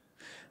 Yeah.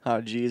 Oh,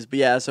 geez. But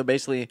yeah, so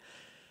basically,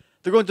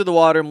 they're going through the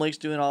water. Malik's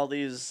doing all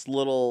these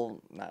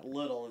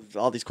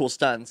all these cool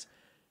stunts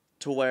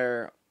to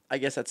where I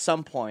guess at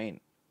some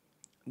point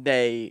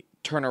they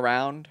turn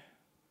around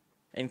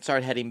and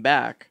start heading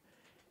back.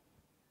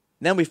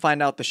 Then we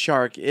find out the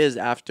shark is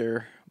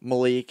after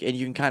Malik, and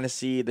you can kind of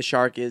see the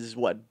shark is,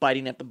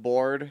 biting at the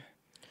board?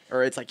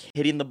 Or it's like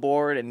hitting the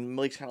board, and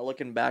Malik's kind of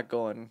looking back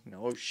going,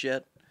 oh,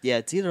 shit. Yeah,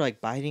 it's either like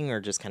biting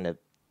or just kind of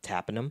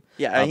tapping him.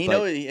 Yeah, and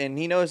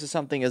he knows that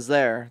something is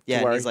there. to Yeah,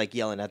 and where- he's like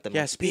yelling at them.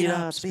 Yeah, like,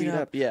 speed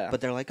up, yeah.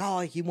 But they're like, oh,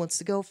 he wants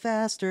to go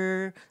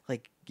faster.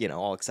 Like,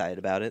 all excited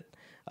about it.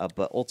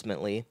 But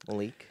ultimately,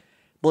 Malik,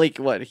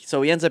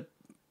 so he ends up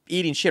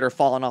eating shit or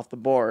falling off the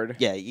board.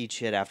 yeah, eat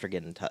shit after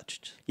getting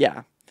touched.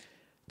 Yeah.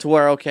 To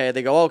where,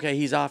 they go, okay,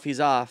 he's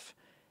off.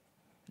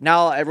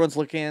 Now everyone's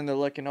looking, they're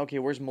looking, okay,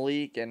 where's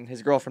Malik? And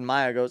his girlfriend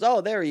Maya goes,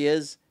 oh, there he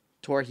is.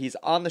 To where he's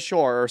on the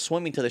shore or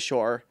swimming to the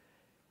shore.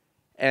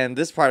 And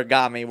this part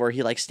got me where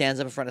he stands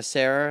up in front of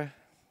Sarah.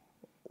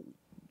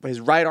 His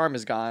right arm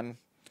is gone.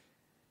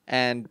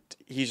 And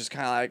he's just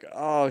kind of like,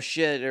 oh,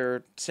 shit,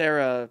 or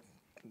Sarah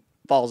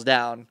falls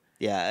down.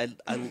 Yeah,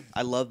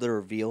 I love the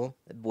reveal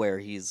where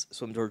he's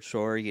swim towards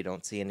shore. You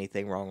don't see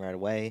anything wrong right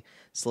away.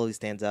 Slowly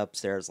stands up.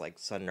 Sarah's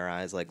sunning her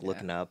eyes,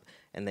 looking up,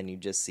 and then you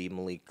just see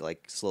Malik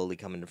slowly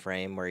come into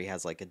frame where he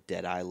has a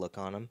dead eye look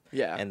on him.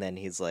 Yeah. And then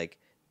he's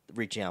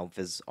reaching out with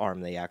his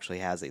arm that he actually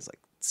has. He's like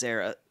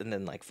Sarah, and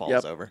then falls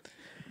Yep. over.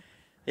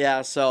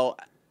 Yeah, so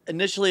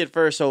initially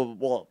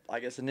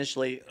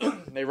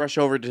they rush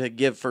over to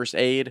give first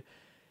aid.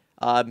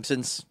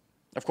 Since,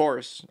 of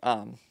course,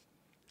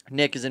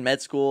 Nick is in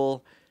med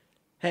school.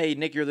 Hey,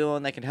 Nick, you're the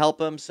one that can help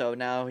him. So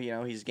now,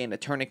 he's getting a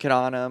tourniquet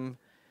on him.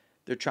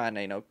 They're trying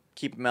to,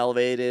 keep him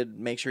elevated,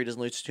 make sure he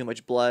doesn't lose too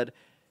much blood.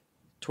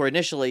 To where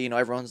initially,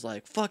 everyone's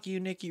like, fuck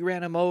you, Nick, you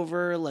ran him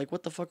over. Like,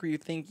 what the fuck were you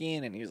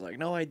thinking? And he's like,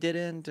 no, I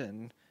didn't.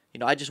 And,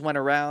 I just went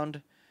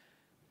around.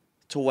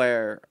 To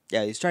where...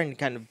 Yeah, he's trying to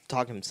kind of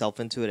talk himself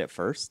into it at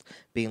first,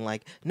 being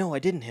like, no, I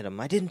didn't hit him.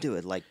 I didn't do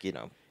it.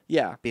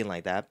 Yeah. Being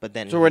like that. But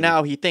then... So where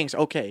now he thinks,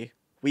 okay,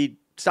 we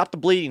stop the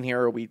bleeding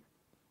here, or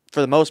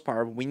for the most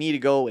part, we need to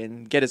go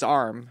and get his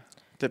arm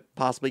to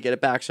possibly get it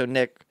back. So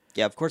Nick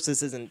Yeah, of course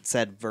this isn't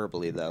said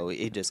verbally, though.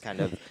 He just kind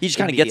of... He just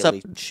kinda gets up-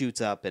 immediately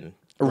shoots up and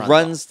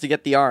runs to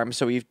get the arm.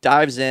 So he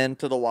dives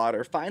into the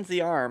water, finds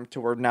the arm,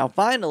 to where now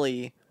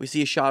finally we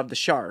see a shot of the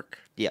shark.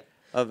 Yep.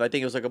 of, I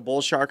think it was like a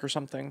bull shark or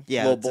something.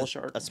 Yeah, little it's bull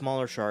shark. a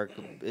smaller shark,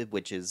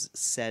 which is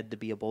said to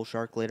be a bull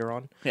shark later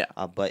on. Yeah.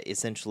 But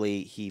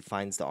essentially, he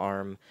finds the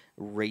arm,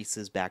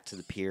 races back to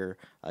the pier,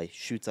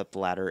 shoots up the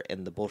ladder,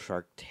 and the bull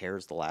shark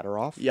tears the ladder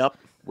off. Yep.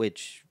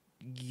 Which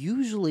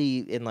usually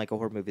in like a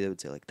horror movie, they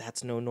would say like,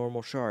 "That's no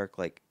normal shark.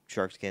 Like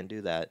sharks can't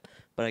do that."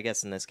 But I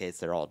guess in this case,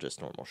 they're all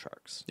just normal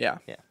sharks. Yeah.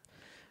 Yeah.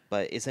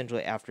 But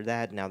essentially, after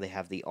that, now they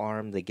have the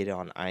arm. They get it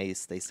on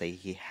ice. They say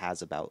he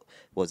has about,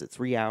 what was it,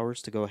 3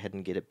 hours to go ahead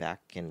and get it back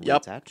and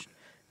Yep. reattached.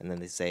 And then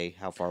they say,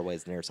 how far away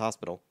is the nearest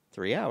hospital?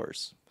 3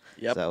 hours.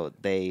 Yep. So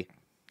they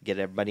get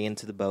everybody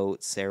into the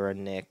boat, Sarah,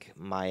 Nick,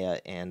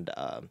 Maya, and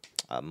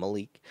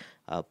Malik.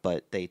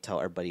 But they tell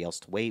everybody else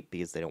to wait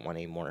because they don't want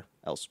any more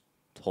else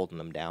holding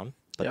them down.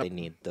 But Yep. they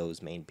need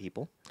those main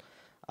people.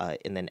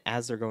 And then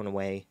as they're going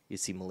away, you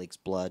see Malik's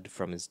blood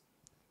from his,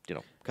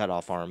 cut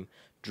off arm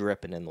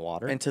dripping in the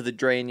water. Into the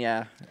drain,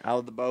 yeah, out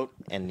of the boat.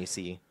 And you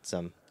see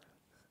some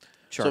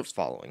sharks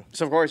following.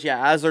 So, of course,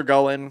 yeah, as they're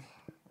going,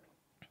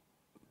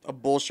 a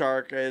bull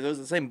shark, it was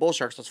the same bull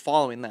shark that's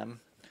following them.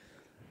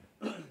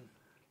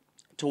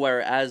 To where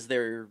as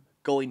they're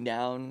going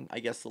down, I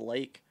guess, the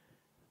lake,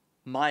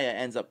 Maya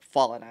ends up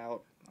falling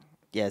out.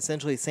 Yeah,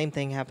 essentially same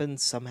thing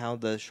happens. Somehow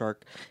the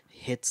shark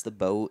hits the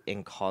boat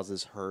and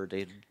causes her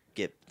to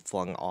get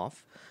flung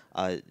off.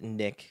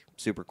 Nick,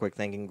 super quick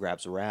thinking,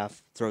 grabs a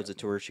raft, throws it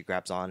to her. She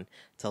grabs on,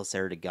 tells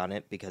Sarah to gun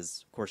it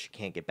because, of course, she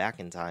can't get back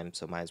in time,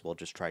 so might as well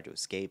just try to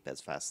escape as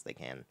fast as they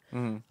can.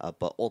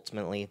 But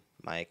ultimately,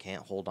 Maya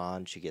can't hold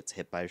on. She gets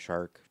hit by a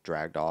shark,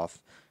 dragged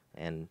off,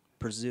 and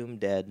presumed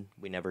dead.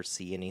 We never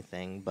see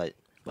anything, but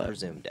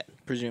presumed dead.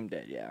 Presumed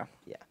dead, yeah.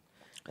 Yeah.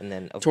 And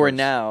then, of To where course,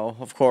 now,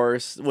 of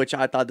course, which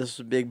I thought this was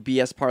a big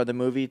BS part of the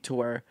movie, to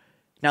where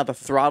now the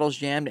throttle's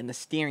jammed and the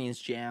steering's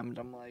jammed.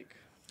 I'm like,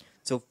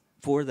 so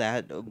for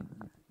that,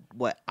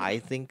 what I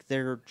think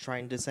they're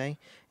trying to say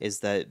is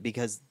that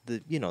because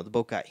the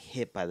boat got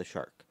hit by the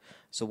shark.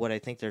 So what I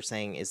think they're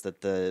saying is that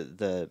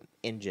the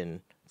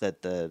engine,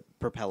 that the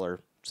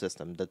propeller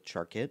system that the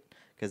shark hit,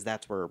 because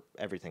that's where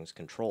everything's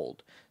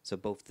controlled. So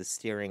both the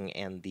steering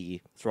and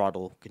the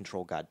throttle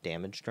control got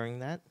damaged during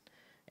that.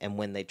 And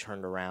when they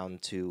turned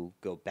around to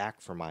go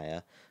back for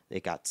Maya, they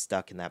got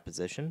stuck in that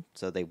position,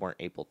 so they weren't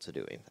able to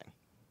do anything.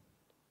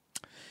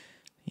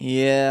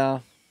 yeah,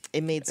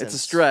 It made sense. it's a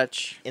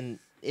stretch. And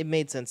it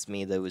made sense to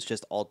me that it was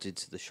just all due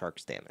to the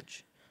shark's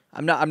damage.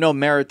 I'm no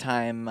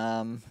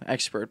maritime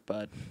expert,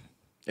 but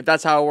if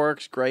that's how it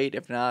works, great.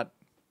 If not,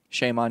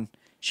 shame on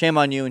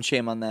you and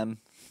shame on them.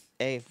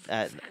 Hey,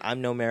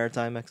 I'm no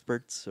maritime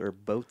expert or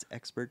boat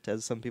expert,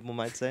 as some people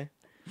might say.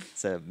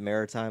 It's a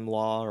maritime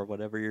law or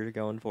whatever you're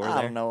going for I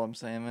there. don't know what I'm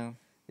saying, man.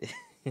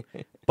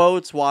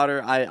 Boats,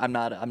 water. I'm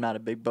not a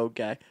big boat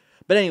guy.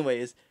 But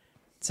anyways,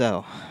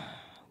 So,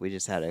 we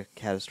just had a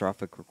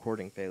catastrophic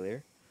recording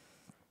failure.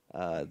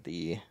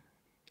 The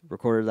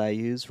recorder that I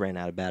used ran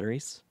out of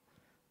batteries.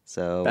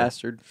 So,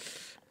 bastard.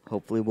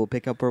 hopefully we'll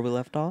pick up where we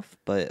left off.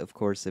 But, of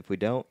course, if we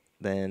don't,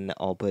 then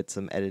I'll put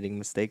some editing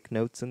mistake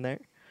notes in there.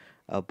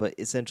 But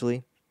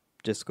essentially,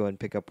 just go ahead and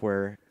pick up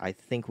where I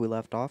think we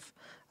left off.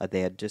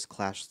 They had just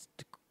crashed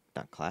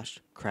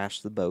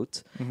the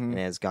boat, and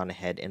it has gone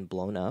ahead and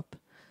blown up.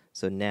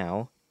 So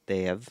now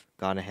they have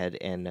gone ahead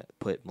and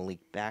put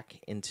Malik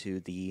back into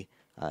the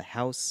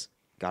house,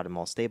 got him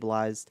all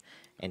stabilized,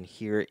 and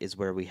here is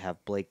where we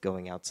have Blake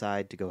going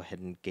outside to go ahead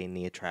and gain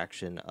the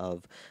attraction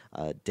of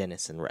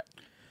Dennis and Red.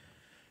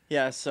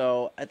 Yeah,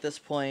 so at this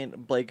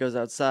point, Blake goes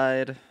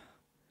outside.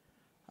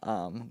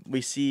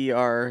 We see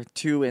our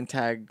two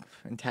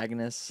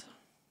antagonists.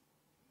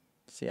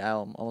 See, I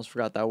almost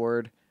forgot that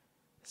word.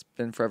 It's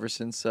been forever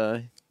since...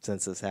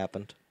 Since this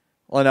happened.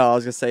 Well, no, I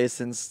was going to say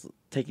since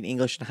taking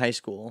English in high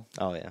school.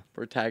 Oh, yeah.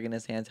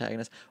 Protagonist,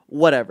 antagonist,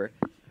 whatever.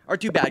 Our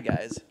two bad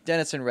guys,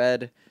 Dennis and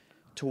Red,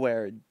 to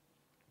where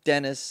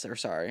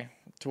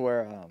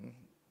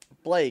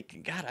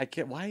Blake, God, I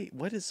can't,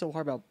 what is so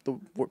hard about the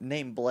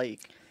name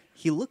Blake?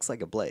 He looks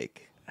like a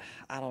Blake.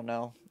 I don't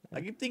know.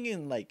 I keep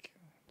thinking, like,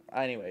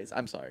 anyways,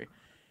 I'm sorry.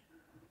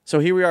 So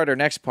here we are at our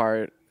next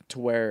part, to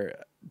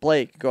where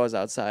Blake goes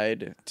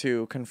outside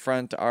to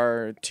confront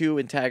our two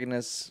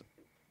antagonists,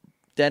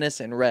 Dennis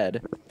and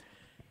Red,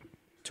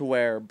 to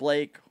where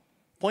Blake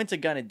points a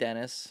gun at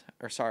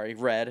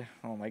Red,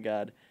 oh my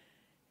god,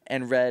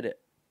 and Red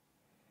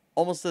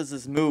almost does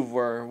this move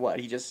where,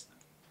 he just,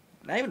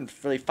 not even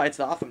really fights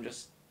it off him,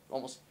 just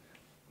almost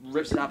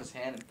rips it off his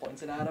hand and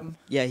points it at him.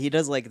 Yeah, he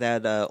does like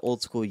that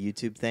old school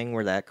YouTube thing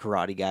where that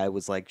karate guy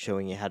was like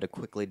showing you how to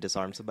quickly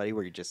disarm somebody,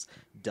 where you just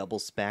double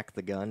smack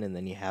the gun and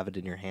then you have it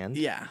in your hand.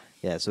 Yeah.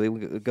 Yeah, so he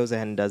goes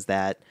ahead and does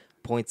that,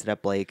 points it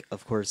at Blake.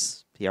 Of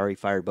course, he already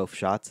fired both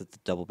shots at the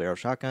double barrel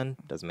shotgun.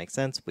 Doesn't make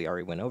sense. We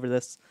already went over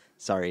this.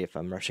 Sorry if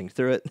I'm rushing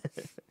through it.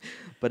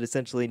 But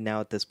essentially now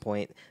at this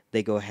point,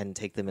 they go ahead and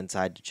take them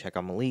inside to check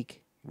on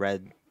Malik.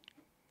 Red,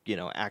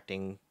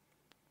 acting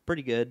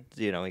pretty good.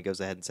 He goes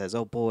ahead and says,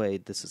 "Oh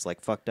boy, this is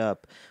like fucked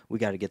up. We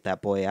got to get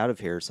that boy out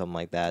of here," or something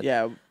like that.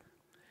 Yeah.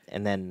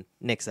 And then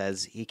Nick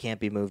says he can't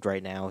be moved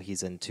right now.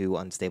 He's in too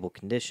unstable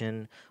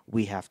condition.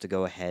 We have to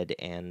go ahead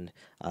and,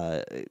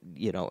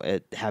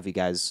 have you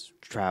guys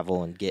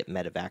travel and get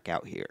medevac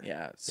out here.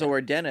 Yeah. So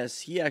where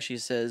Dennis, he actually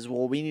says,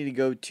 well, we need to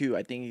go to,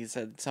 I think he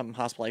said some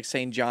hospital like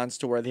St. John's,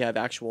 to where they have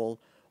actual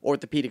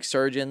orthopedic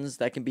surgeons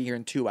that can be here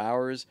in 2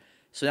 hours.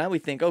 So now we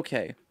think,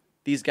 okay,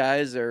 these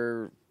guys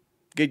are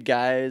good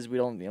guys. We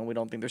don't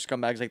think they're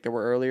scumbags like they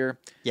were earlier.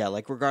 Yeah,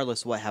 like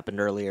regardless of what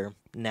happened earlier,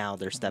 now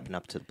they're stepping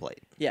up to the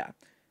plate. Yeah.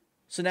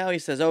 So now he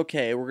says,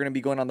 okay, we're going to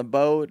be going on the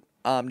boat.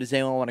 Does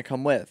anyone want to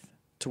come with?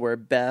 To where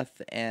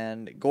Beth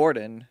and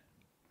Gordon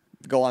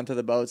go onto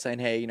the boat saying,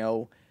 hey,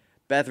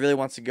 Beth really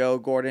wants to go.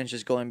 Gordon's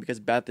just going because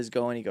Beth is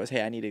going. He goes,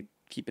 hey, I need to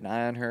keep an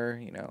eye on her,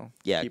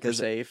 Yeah, keep her because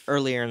safe.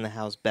 earlier in the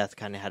house, Beth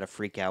kind of had a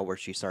freak out where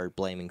she started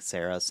blaming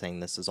Sarah, saying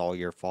this is all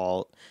your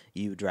fault.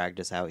 You dragged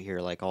us out here,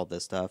 like all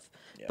this stuff.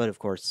 Yeah. But of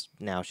course,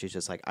 now she's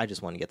just like, I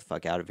just want to get the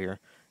fuck out of here.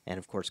 And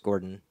of course,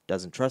 Gordon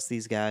doesn't trust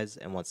these guys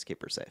and wants to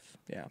keep her safe.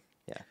 Yeah.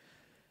 Yeah.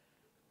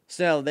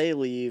 So now they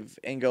leave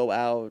and go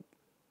out,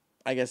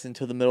 I guess,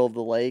 into the middle of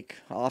the lake,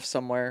 off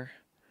somewhere.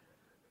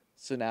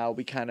 So now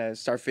we kind of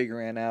start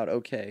figuring out,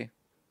 okay,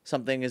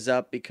 something is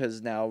up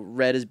because now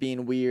Red is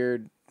being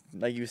weird,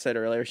 like you said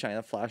earlier, shining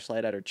a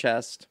flashlight at her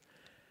chest.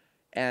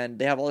 And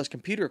they have all this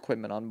computer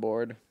equipment on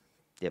board.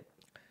 Yep.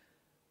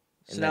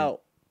 So And now, then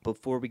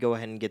before we go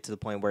ahead and get to the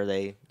point where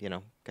they,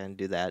 kind of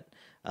do that,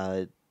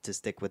 to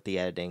stick with the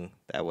editing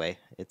that way,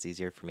 it's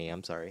easier for me.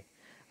 I'm sorry.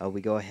 We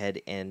go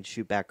ahead and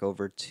shoot back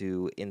over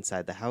to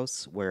inside the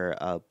house where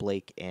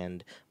Blake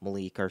and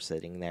Malik are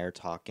sitting there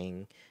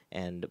talking,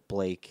 and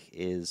Blake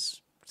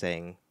is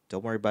saying,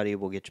 don't worry, buddy,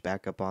 we'll get you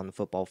back up on the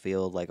football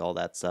field, like all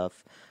that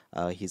stuff.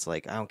 He's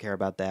like, I don't care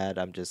about that.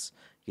 I'm just,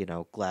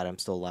 glad I'm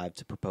still alive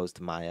to propose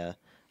to Maya,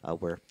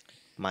 where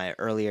Maya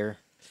earlier,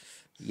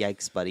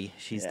 yikes, buddy,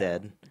 she's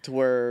dead. To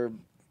where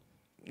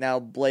now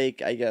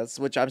Blake, I guess,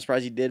 which I'm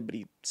surprised he did, but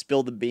he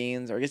spilled the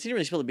beans. Or I guess he didn't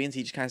really spill the beans.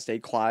 He just kind of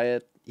stayed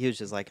quiet. He was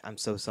just like, I'm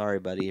so sorry,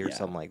 buddy, or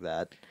something like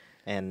that.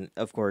 And,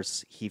 of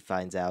course, he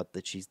finds out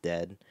that she's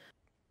dead.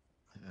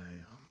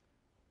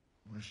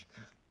 Where's she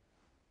at?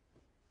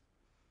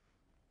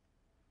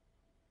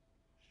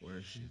 Where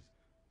is she?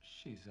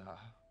 She's,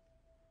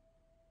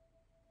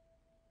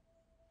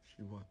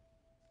 She what?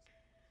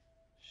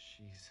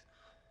 she's...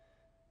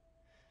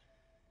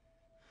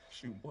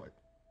 She what?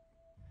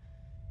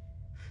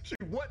 She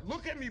what?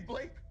 Look at me,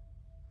 Blake!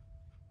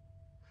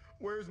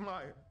 Where's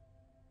Maya?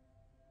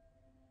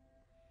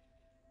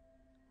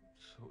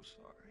 So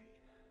sorry.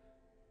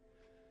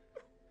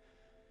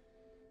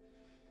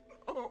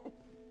 Oh.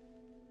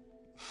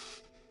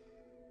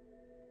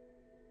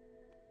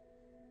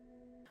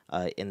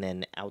 And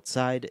then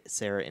outside,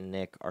 Sarah and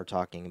Nick are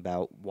talking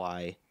about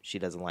why she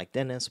doesn't like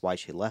Dennis, why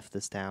she left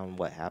this town,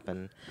 what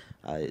happened.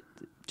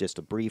 Just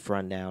a brief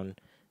rundown.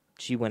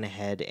 She went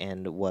ahead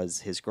and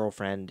was his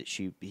girlfriend.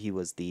 He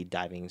was the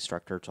diving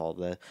instructor to all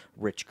the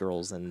rich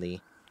girls in the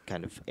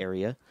kind of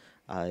area.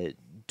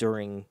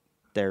 During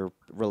their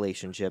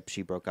relationship,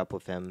 she broke up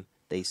with him.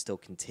 They still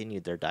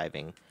continued their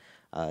diving.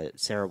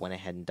 Sarah went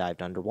ahead and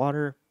dived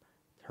underwater.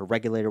 Her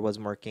regulator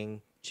wasn't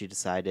working. She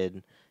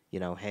decided,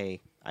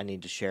 hey, I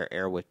need to share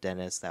air with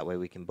Dennis. That way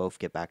we can both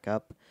get back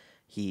up.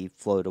 He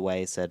floated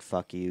away, said,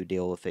 fuck you,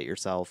 deal with it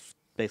yourself.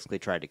 Basically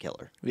tried to kill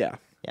her. Yeah.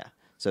 Yeah.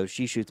 So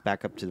she shoots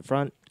back up to the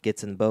front,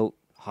 gets in the boat,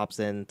 hops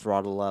in,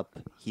 throttle up.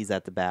 He's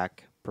at the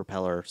back.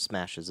 Propeller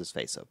smashes his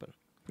face open.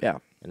 Yeah.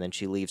 And then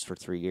she leaves for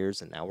 3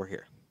 years, and now we're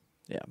here.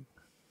 Yeah.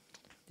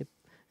 Yep.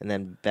 And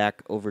then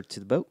back over to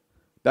the boat.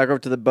 Back over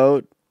to the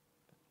boat.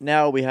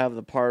 Now we have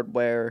the part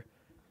where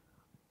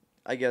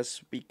I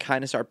guess we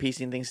kind of start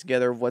piecing things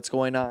together of what's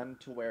going on,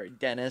 to where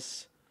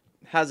Dennis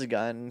has a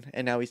gun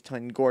and now he's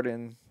telling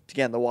Gordon to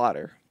get in the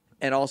water.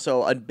 And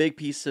also a big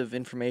piece of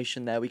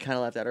information that we kind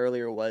of left out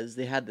earlier was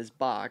they had this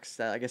box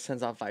that I guess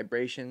sends off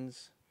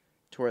vibrations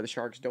to where the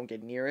sharks don't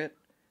get near it.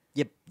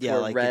 Yep. Yeah.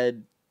 Where Like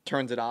Red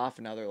turns it off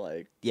and now they're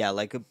like... Yeah,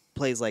 like it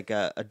plays like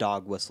a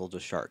dog whistle to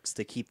sharks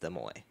to keep them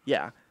away.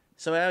 Yeah.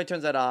 So now he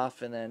turns that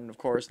off, and then, of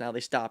course, now they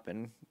stop,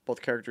 and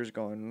both characters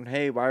going,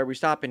 hey, why are we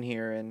stopping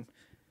here? And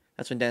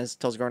that's when Dennis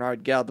tells Gordon, all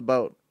right, get out of the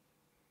boat.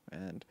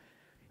 And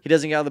he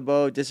doesn't get out of the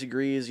boat,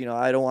 disagrees,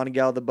 I don't want to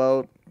get out of the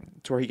boat,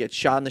 to where he gets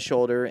shot in the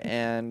shoulder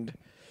and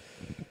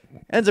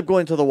ends up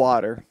going to the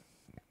water,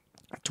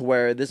 to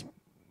where this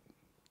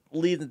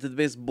leads into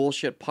this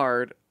bullshit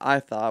part,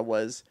 I thought,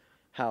 was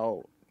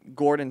how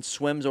Gordon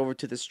swims over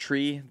to this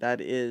tree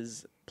that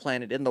is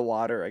planted in the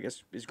water, I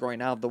guess is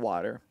growing out of the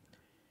water.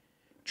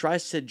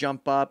 Tries to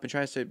jump up and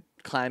tries to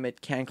climb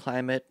it, can't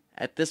climb it.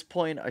 At this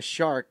point, a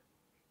shark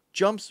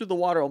jumps through the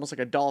water almost like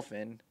a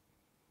dolphin,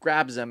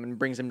 grabs him and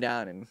brings him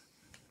down and,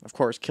 of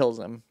course, kills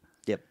him.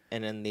 Yep.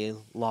 And in the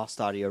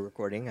lost audio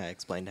recording, I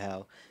explained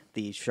how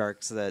the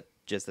sharks, that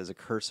just as a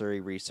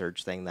cursory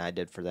research thing that I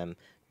did for them,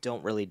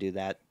 don't really do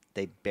that.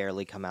 They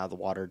barely come out of the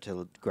water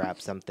to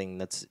grab something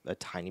that's a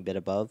tiny bit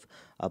above,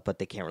 but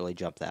they can't really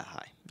jump that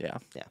high. Yeah.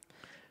 Yeah.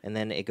 And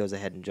then it goes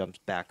ahead and jumps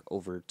back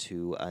over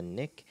to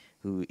Nick,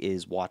 who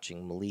is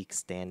watching Malik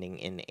standing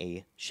in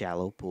a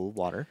shallow pool of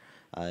water.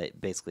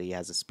 Basically, he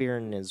has a spear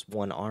in his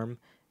one arm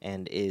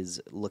and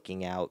is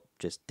looking out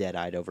just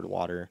dead-eyed over the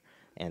water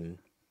and,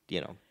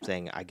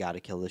 saying, I got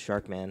to kill the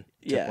shark, man.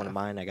 Took one of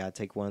mine, I got to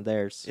take one of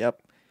theirs.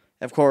 Yep.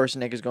 Of course,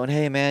 Nick is going,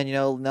 hey, man,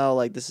 no,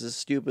 like, this is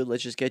stupid.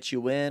 Let's just get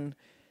you in.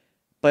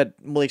 But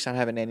Malik's not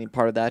having any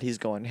part of that. He's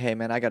going, hey,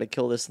 man, I got to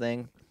kill this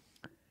thing.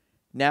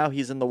 Now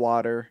he's in the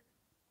water.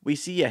 We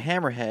see a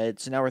hammerhead,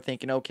 so now we're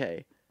thinking,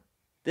 okay,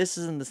 this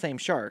isn't the same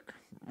shark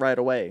right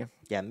away.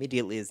 Yeah,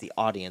 immediately as the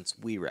audience,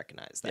 we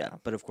recognize that. Yeah.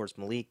 But of course,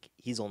 Malik,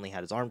 he's only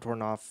had his arm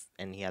torn off,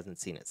 and he hasn't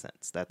seen it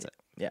since. That's it.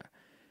 Yeah.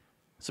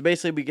 So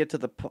basically, we get to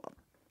the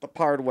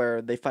part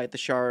where they fight the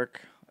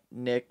shark,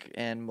 Nick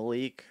and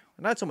Malik.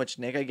 Not so much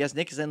Nick. I guess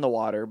Nick is in the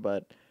water,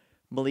 but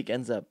Malik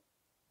ends up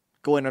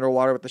going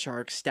underwater with the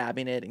shark,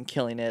 stabbing it and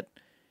killing it.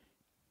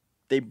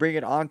 They bring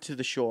it onto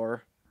the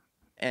shore,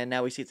 and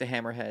now we see it's a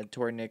hammerhead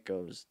to where Nick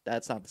goes,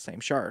 that's not the same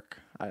shark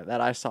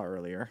that I saw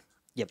earlier.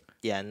 Yep.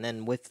 Yeah, and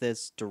then with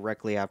this,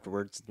 directly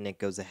afterwards, Nick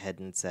goes ahead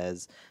and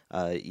says,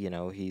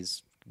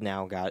 he's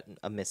now got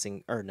a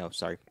missing,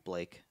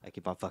 Blake. I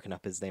keep on fucking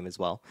up his name as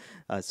well.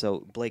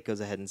 So Blake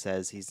goes ahead and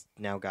says he's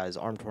now got his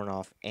arm torn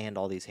off and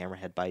all these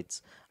hammerhead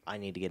bites. I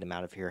need to get him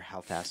out of here.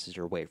 How fast is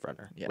your wave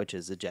runner? Yeah. Which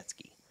is a jet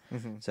ski.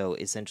 Mm-hmm. So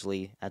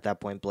essentially, at that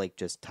point, Blake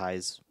just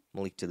ties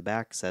Malik to the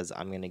back, says,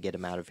 I'm going to get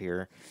him out of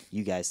here.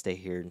 You guys stay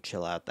here and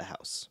chill out the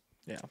house.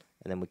 Yeah.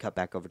 And then we cut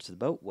back over to the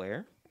boat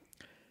where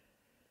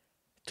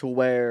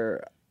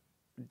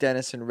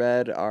Dennis and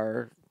Red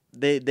are,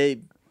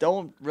 they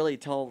don't really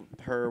tell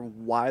her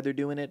why they're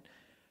doing it,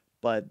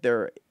 but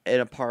they're in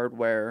a part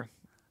where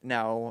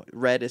now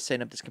Red is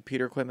setting up this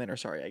computer equipment,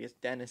 I guess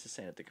Dennis is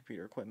setting up the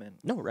computer equipment.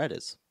 No, Red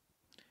is.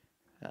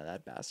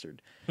 That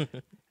bastard.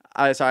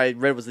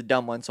 Red was the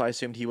dumb one, so I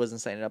assumed he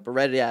wasn't setting it up. But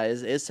Red,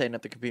 is setting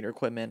up the computer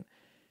equipment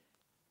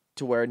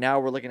to where now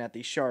we're looking at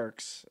these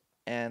sharks,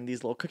 and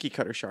these little cookie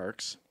cutter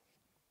sharks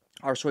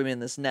are swimming in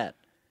this net.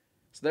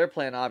 So their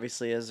plan,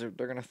 obviously, is they're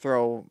going to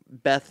throw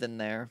Beth in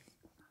there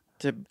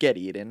to get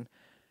eaten.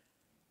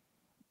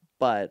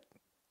 But,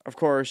 of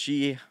course,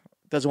 she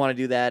doesn't want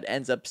to do that,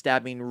 ends up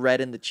stabbing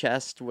Red in the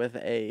chest with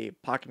a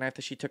pocket knife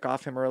that she took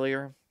off him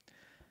earlier.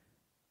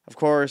 Of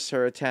course,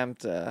 her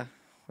attempt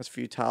was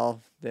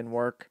futile, didn't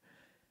work.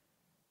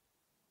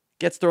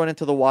 Gets thrown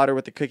into the water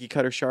with the cookie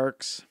cutter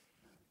sharks.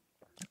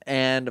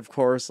 And, of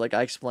course, like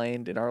I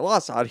explained in our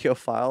lost audio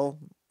file,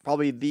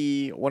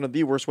 probably one of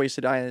the worst ways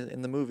to die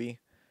in the movie.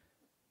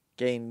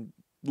 Getting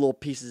little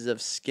pieces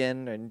of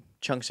skin and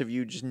chunks of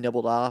you just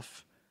nibbled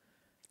off.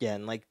 Yeah,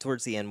 and like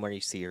towards the end where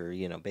you see her,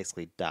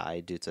 basically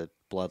die due to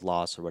blood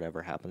loss or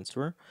whatever happens to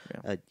her,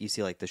 you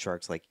see like the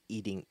sharks like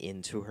eating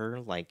into her,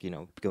 like,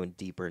 going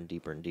deeper and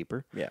deeper and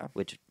deeper. Yeah.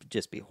 Which would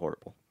just be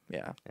horrible.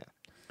 Yeah. Yeah.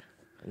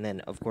 And then,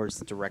 of course,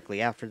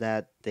 directly after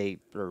that,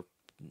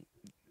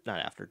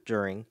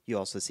 during, you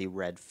also see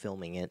Red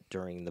filming it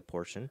during the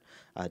portion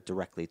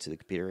directly to the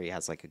computer. He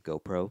has like a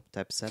GoPro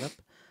type of setup.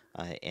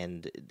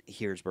 And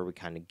here's where we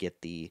kind of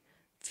get the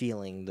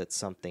feeling that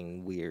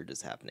something weird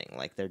is happening.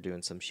 Like they're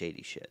doing some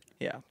shady shit.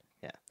 Yeah.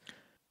 Yeah.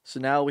 So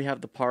now we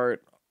have the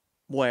part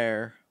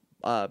where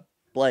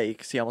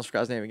Blake, see, I almost forgot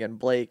his name again.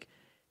 Blake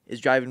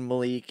is driving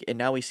Malik, and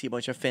now we see a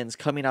bunch of fins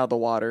coming out of the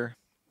water,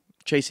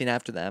 chasing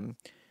after them,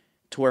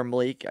 to where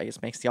Malik, I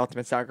guess, makes the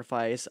ultimate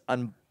sacrifice,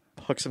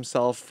 unhooks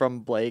himself from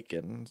Blake,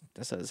 and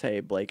says, hey,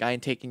 Blake, I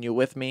ain't taking you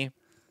with me.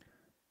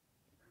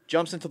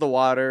 Jumps into the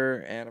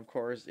water, and, of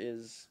course,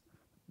 is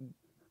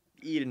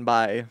eaten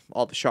by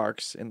all the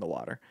sharks in the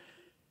water.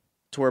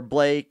 To where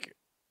Blake,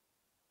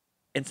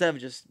 instead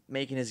of just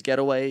making his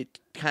getaway,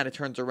 kind of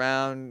turns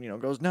around,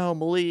 goes, no,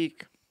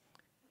 Malik.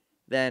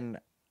 Then,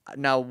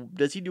 now,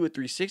 does he do a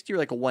 360 or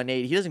like a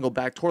 180? He doesn't go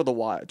back toward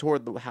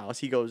the house.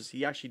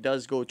 He actually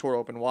does go toward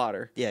open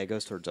water. Yeah, it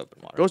goes towards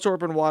open water. Goes to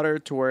open water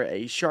to where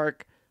a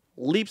shark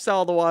leaps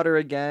out of the water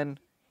again,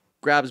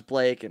 grabs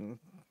Blake, and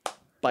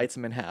bites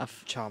him in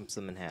half. Chomps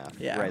him in half.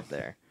 Yeah. Right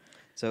there.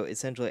 So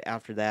essentially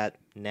after that,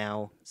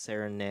 now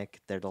Sarah and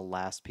Nick, they're the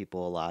last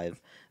people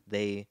alive.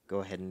 They go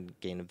ahead and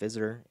gain a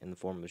visitor in the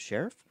form of a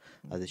sheriff.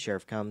 The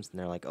sheriff comes and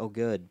they're like, oh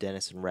good,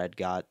 Dennis and Red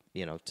got,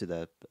 to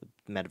the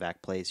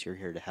medevac place. You're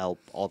here to help,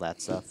 all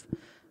that stuff.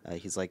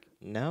 He's like,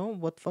 no,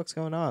 what the fuck's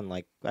going on?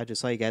 Like, I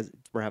just saw you guys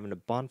were having a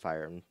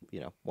bonfire and,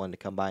 wanted to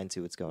come by and see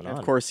what's going on.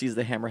 Of course, sees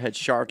the hammerhead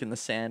shark in the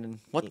sand, and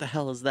what the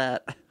hell is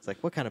that? It's like,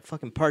 what kind of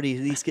fucking party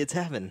are these kids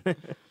having?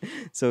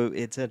 So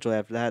essentially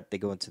after that, they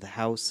go into the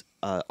house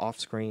off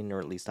screen, or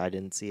at least I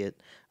didn't see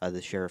it.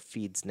 The sheriff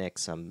feeds Nick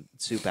some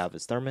soup out of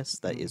his thermos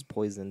that is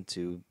poisoned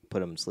to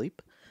put him to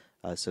sleep.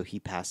 So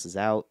he passes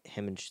out.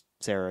 Him and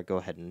Sarah go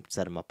ahead and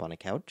set him up on a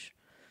couch.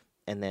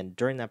 And then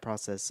during that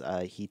process,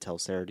 he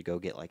tells Sarah to go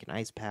get like an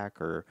ice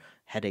pack or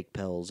headache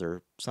pills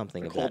or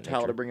something of that Cold towel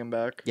nature. to bring him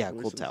back. Yeah,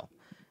 cold towel.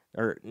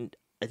 Or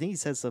I think he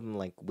says something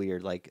like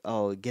weird, like,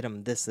 "Oh, get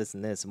him this, this,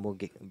 and this, and we'll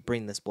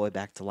bring this boy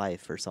back to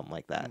life," or something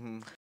like that. Mm-hmm.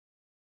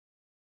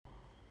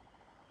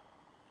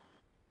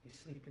 He's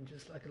sleeping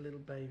just like a little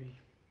baby.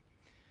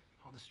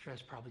 All the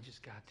stress probably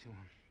just got to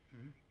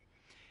him.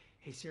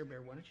 Hey, Sarah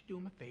Bear, why don't you do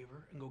him a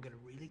favor and go get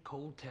a really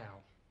cold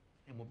towel,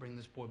 and we'll bring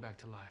this boy back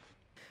to life.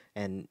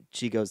 And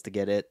she goes to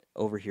get it,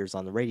 overhears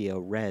on the radio,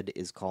 Red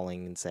is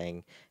calling and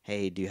saying,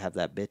 hey, do you have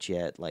that bitch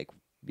yet? Like,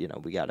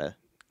 we gotta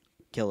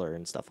kill her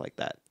and stuff like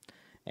that.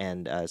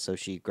 And so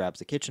she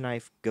grabs a kitchen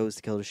knife, goes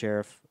to kill the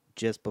sheriff.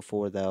 Just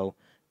before, though,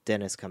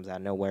 Dennis comes out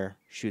of nowhere,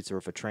 shoots her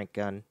with a trank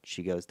gun.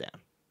 She goes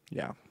down.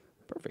 Yeah.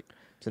 Perfect.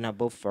 So now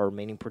both our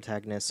remaining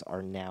protagonists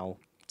are now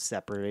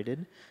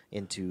separated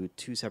into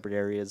two separate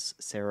areas.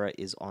 Sarah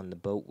is on the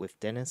boat with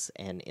Dennis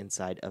and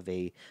inside of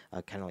a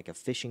kind of like a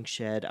fishing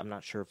shed. I'm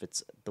not sure if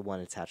it's the one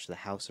attached to the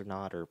house or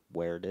not, or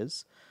where it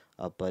is,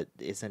 but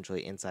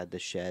essentially inside the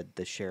shed,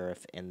 the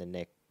sheriff and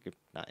the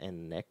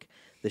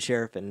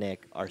sheriff and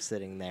Nick are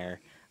sitting there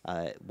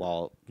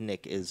while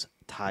Nick is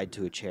tied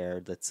to a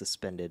chair that's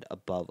suspended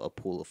above a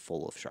pool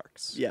full of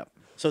sharks. Yeah.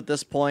 So at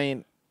this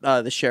point,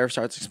 the sheriff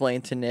starts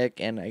explaining to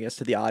Nick and I guess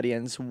to the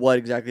audience what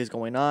exactly is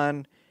going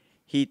on.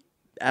 He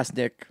asked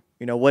Nick,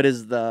 what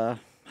is the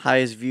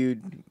highest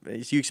viewed,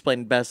 as you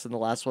explained best in the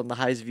last one, the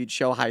highest viewed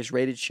show, highest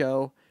rated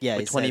show, Yeah,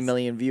 with he 20 says-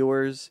 million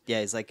viewers. Yeah,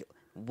 he's like,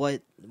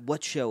 what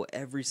show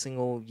every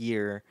single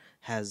year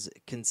has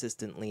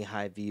consistently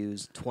high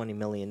views, 20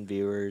 million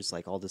viewers,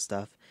 like all this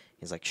stuff?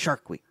 He's like,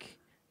 Shark Week.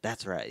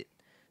 That's right.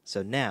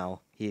 So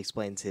now he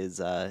explains his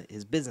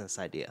business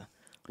idea,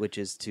 which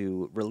is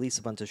to release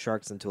a bunch of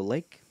sharks into a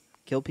lake,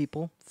 kill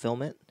people,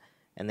 film it,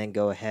 and then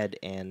go ahead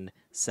and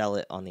sell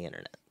it on the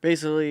internet.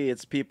 Basically,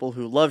 it's people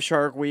who love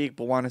Shark Week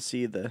but want to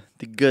see the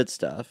good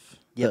stuff,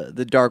 Yep.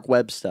 the dark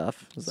web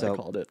stuff, as I So-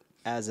 called it.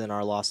 As in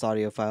our lost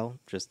audio file,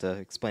 just to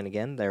explain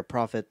again, their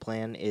profit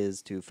plan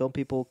is to film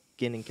people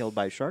getting killed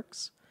by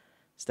sharks.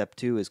 Step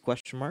 2 is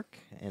question mark,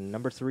 and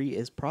number 3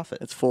 is profit.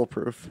 It's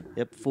foolproof.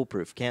 Yep,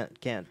 foolproof. Can't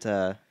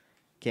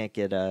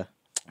get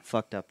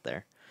fucked up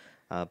there.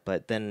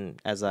 But then,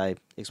 as I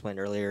explained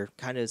earlier,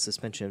 kind of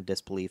suspension of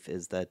disbelief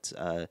is that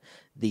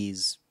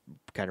these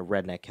kind of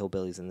redneck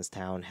hillbillies in this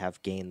town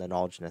have gained the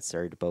knowledge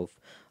necessary to both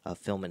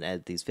film and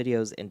edit these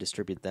videos and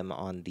distribute them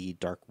on the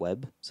dark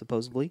web,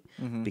 supposedly,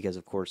 because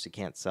of course you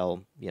can't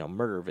sell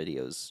murder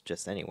videos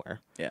just anywhere.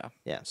 Yeah.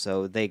 Yeah,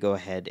 so they go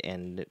ahead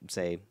and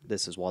say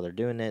this is why they're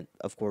doing it.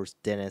 Of course,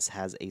 Dennis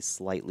has a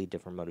slightly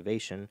different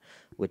motivation,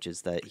 which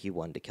is that he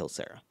wanted to kill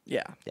Sarah.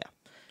 Yeah. Yeah.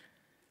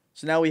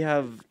 So now we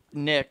have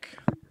Nick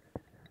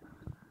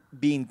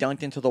being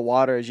dunked into the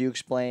water, as you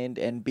explained,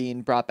 and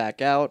being brought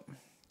back out.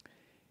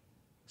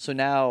 So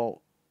now,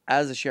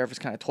 as the sheriff is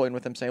kind of toying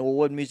with him, saying, well,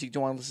 what music do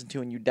you want to listen to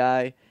when you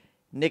die?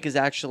 Nick is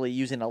actually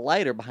using a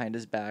lighter behind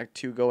his back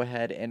to go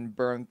ahead and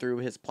burn through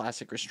his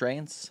plastic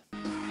restraints.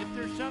 If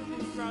there's something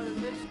you'd rather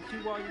listen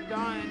to while you're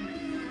dying,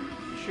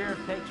 the sheriff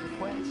takes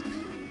requests.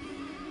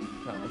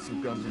 Sound like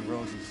some Guns N'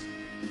 Roses.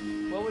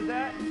 What was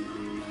that?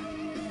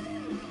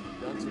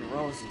 Guns N'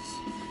 Roses,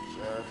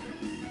 Sheriff.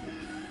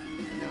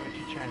 I know what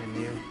you're trying to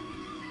do.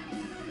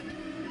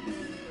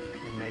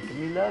 You're making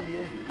me love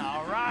you.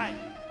 All right.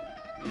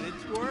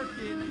 It's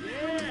working.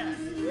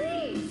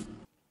 Yeah.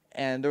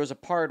 And there was a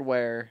part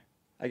where,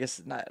 I guess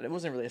it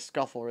wasn't really a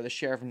scuffle, where the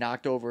sheriff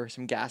knocked over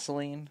some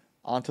gasoline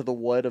onto the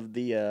wood of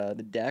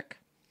the deck,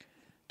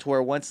 to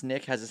where once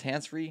Nick has his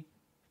hands free,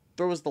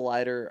 throws the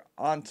lighter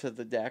onto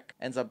the deck,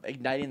 ends up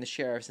igniting the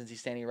sheriff since he's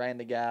standing right in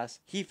the gas.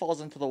 He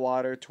falls into the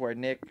water to where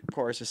Nick, of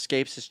course,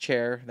 escapes his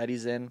chair that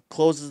he's in,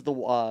 closes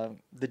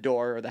the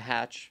door or the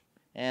hatch,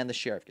 and the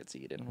sheriff gets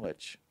eaten,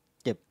 which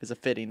Yep. is a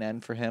fitting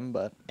end for him.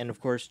 But And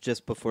of course,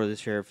 just before the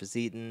sheriff is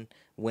eaten,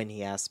 when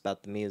he asks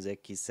about the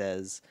music, he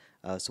says,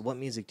 so what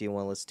music do you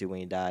want to listen to when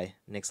you die?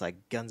 Nick's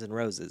like, Guns N'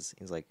 Roses.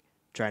 He's like,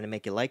 trying to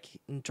make me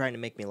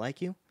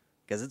like you?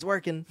 Because it's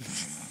working.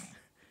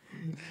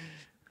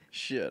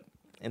 shit.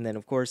 And then,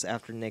 of course,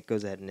 after Nick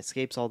goes ahead and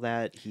escapes all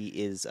that, he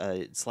is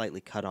slightly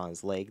cut on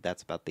his leg.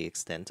 That's about the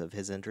extent of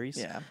his injuries.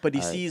 Yeah, but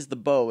he sees the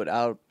boat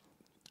out.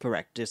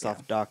 Correct. Just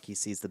off dock, he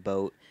sees the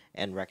boat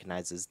and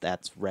recognizes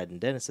that's Red and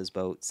Dennis's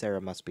boat.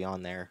 Sarah must be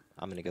on there.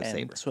 I'm going to go save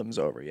And her. swims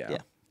over, yeah. Yeah.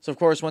 So, of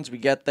course, once we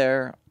get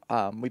there,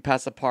 we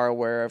pass the part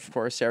where, of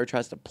course, Sarah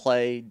tries to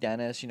play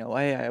Dennis,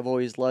 hey, I've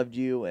always loved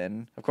you,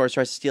 and, of course,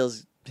 tries to steal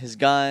his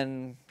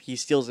gun. He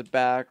steals it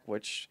back,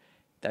 which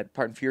that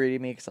part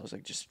infuriated me because I was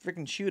like, just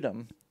freaking shoot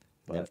him.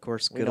 And, of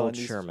course, we good know old in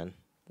these- Sherman.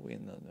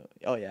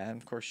 Oh, yeah, and,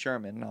 of course,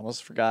 Sherman. I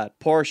almost forgot.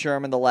 Poor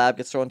Sherman, the lab,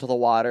 gets thrown into the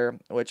water,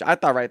 which I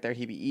thought right there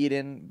he'd be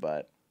eaten,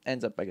 but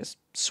ends up, I guess,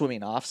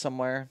 swimming off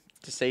somewhere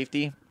to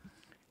safety.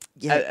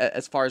 Yeah.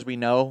 As far as we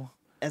know.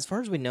 As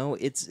far as we know,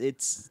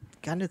 it's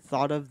kind of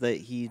thought of that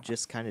he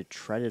just kind of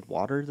treaded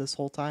water this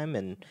whole time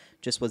and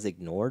just was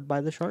ignored by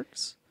the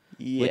sharks.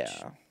 Yeah.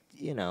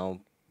 Which,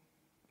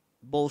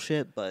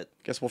 bullshit, but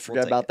Guess we'll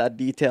forget take about it. that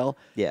detail.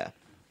 yeah.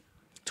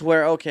 To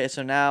where, okay,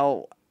 so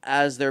now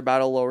as they're about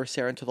to lower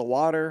Sarah into the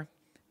water,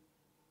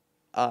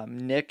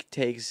 Nick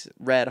takes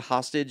Red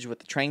hostage with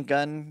the train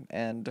gun,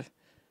 and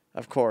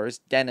of course,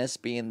 Dennis,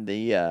 being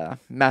the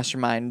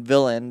mastermind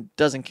villain,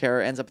 doesn't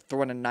care, ends up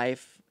throwing a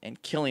knife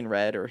and killing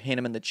Red or hitting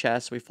him in the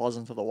chest, so he falls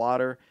into the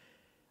water.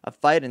 A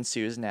fight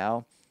ensues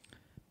now,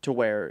 to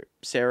where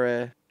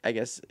Sarah, I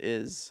guess,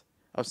 is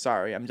Oh,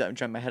 sorry, I'm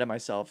jumping ahead of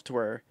myself. To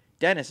where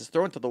Dennis is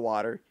thrown into the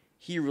water.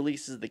 He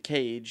releases the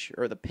cage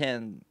or the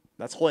pin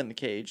that's holding the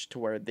cage to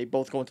where they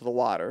both go into the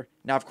water.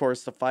 Now, of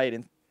course, the fight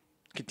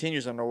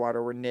continues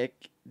underwater where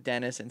Nick,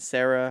 Dennis, and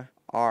Sarah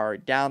are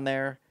down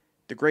there.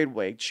 The great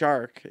white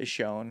shark is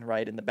shown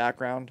right in the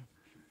background.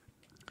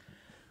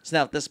 So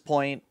now at this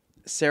point,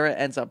 Sarah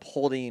ends up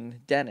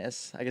holding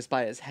Dennis, I guess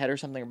by his head or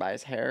something, or by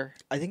his hair.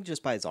 I think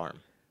just by his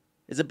arm.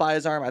 Is it by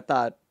his arm? I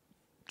thought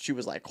she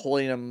was like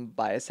holding him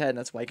by his head, and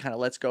that's why he kind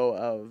of lets go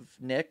of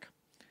Nick.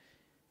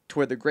 To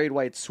where the great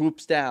white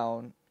swoops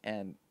down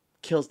and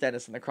kills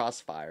Dennis in the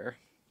crossfire.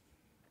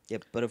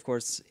 Yep, but of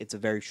course, it's a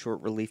very short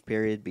relief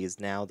period because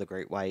now the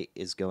great white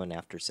is going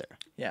after Sarah.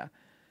 Yeah.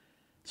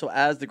 So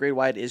as the great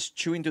white is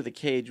chewing through the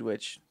cage,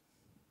 which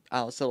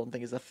I still don't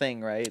think is a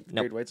thing, right? The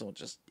Nope. great whites will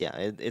just... Yeah,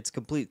 it's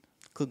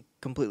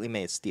completely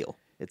made of steel.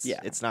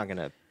 It's not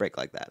gonna break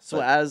like that. So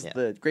but, as yeah.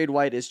 the great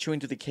white is chewing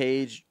through the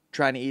cage,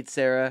 trying to eat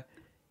Sarah,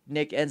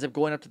 Nick ends up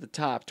going up to the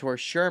top to where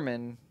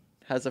Sherman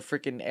has a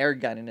freaking air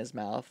gun in his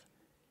mouth,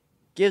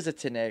 gives it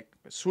to Nick,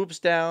 swoops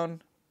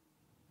down,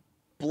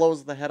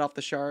 blows the head off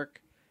the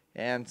shark,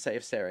 and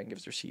saves Sarah and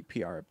gives her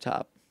CPR up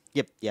top.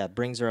 Yep, yeah,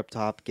 brings her up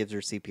top, gives her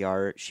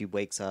CPR, she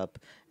wakes up,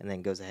 and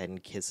then goes ahead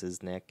and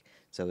kisses Nick.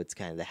 So it's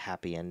kind of the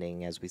happy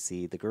ending as we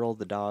see the girl,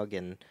 the dog,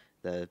 and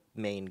the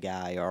main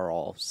guy are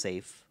all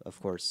safe.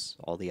 Of course,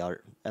 all the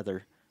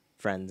other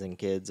friends and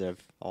kids have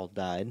all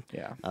died.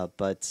 Yeah.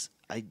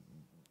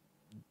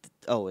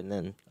 And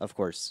then, of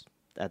course,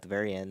 at the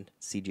very end,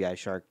 CGI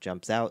shark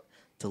jumps out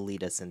to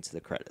lead us into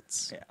the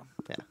credits.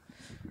 Yeah.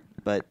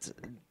 But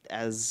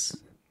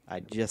as I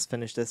just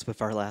finished this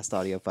with our last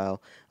audio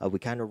file, we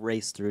kind of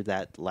raced through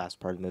that last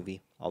part of the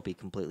movie. I'll be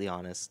completely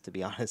honest. To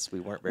be honest, we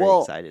weren't very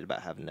excited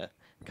about having to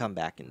come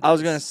back. And I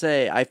was going to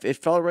say, it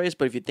felt raced,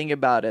 but if you think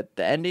about it,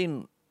 the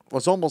ending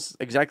was almost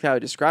exactly how I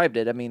described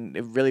it. I mean,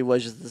 it really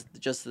was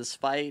just this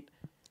fight.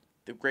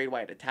 The great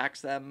white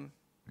attacks them.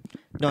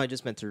 No, I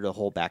just meant through the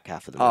whole back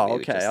half of the movie. Oh,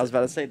 okay. I was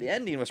about to say, the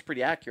ending was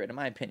pretty accurate, in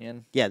my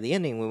opinion. Yeah, the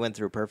ending we went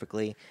through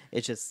perfectly.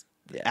 It's just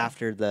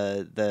after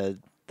the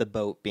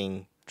boat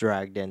being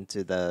dragged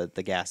into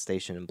the gas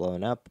station and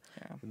blown up,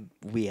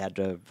 we had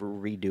to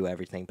redo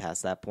everything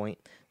past that point.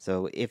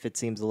 So if it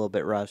seems a little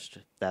bit rushed,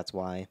 that's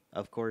why.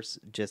 Of course,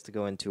 just to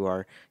go into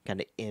our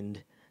kind of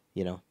end,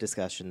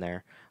 discussion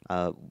there,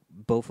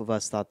 both of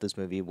us thought this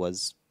movie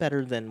was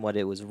better than what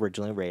it was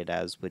originally rated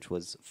as, which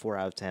was 4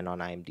 out of 10 on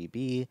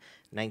IMDb,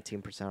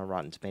 19% on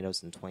Rotten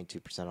Tomatoes, and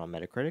 22% on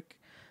Metacritic.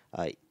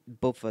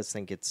 Both of us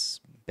think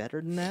it's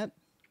better than that,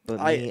 but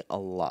me, a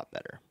lot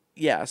better.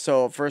 Yeah,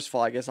 so first of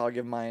all, I guess I'll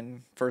give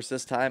mine first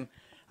this time.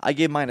 I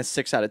gave mine a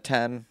 6 out of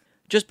 10.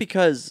 Just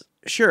because,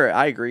 sure,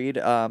 I agreed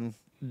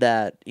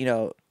that,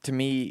 to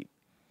me,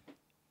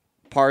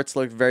 parts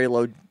looked very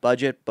low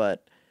budget,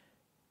 but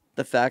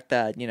the fact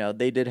that,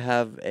 they did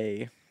have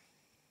a...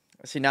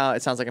 See, now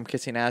it sounds like I'm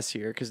kissing ass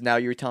here, because now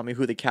you're telling me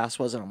who the cast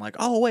was, and I'm like,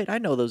 oh, wait, I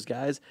know those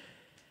guys.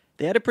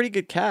 They had a pretty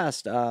good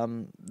cast.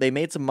 They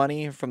made some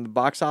money from the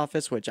box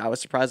office, which I was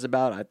surprised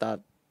about. I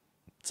thought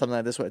something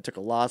like this would have took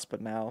a loss,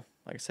 but now,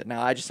 like I said,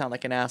 now I just sound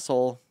like an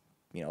asshole,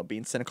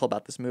 being cynical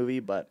about this movie,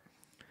 but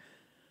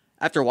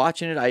after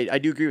watching it, I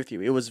do agree with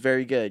you. It was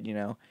very good,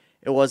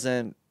 It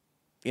wasn't,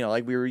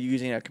 like we were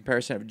using a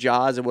comparison of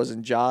Jaws. It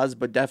wasn't Jaws,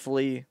 but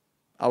definitely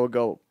I would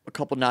go a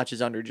couple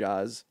notches under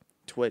Jaws,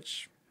 to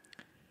which,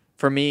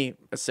 for me,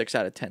 a 6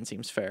 out of 10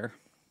 seems fair.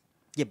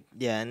 Yep,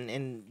 yeah,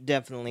 and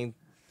definitely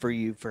for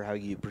you, for how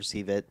you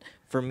perceive it.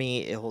 For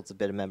me, it holds a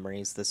bit of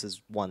memories. This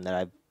is one that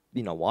I've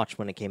watched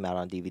when it came out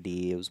on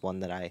DVD. It was one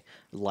that I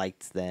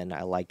liked then,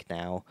 I like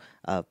now.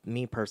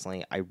 Me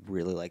personally, I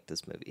really like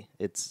this movie.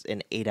 It's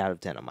an 8 out of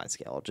 10 on my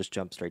scale. I'll just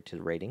jump straight to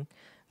the rating.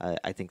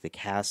 I think the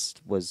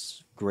cast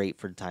was great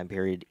for the time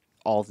period.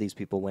 All of these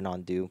people went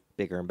on to do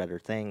bigger and better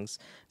things.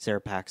 Sarah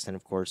Paxton,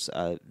 of course,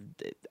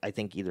 I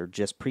think either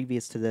just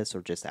previous to this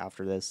or just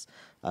after this,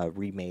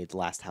 remade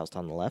Last House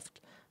on the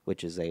Left,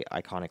 which is a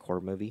iconic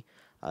horror movie.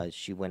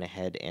 She went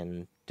ahead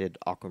and did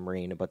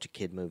Aquamarine, a bunch of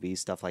kid movies,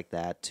 stuff like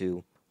that,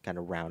 to kind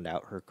of round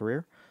out her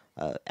career.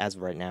 As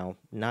of right now,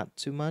 not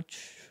too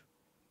much.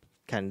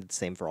 Kind of the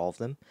same for all of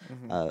them.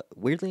 Mm-hmm.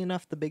 Weirdly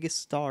enough, the biggest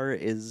star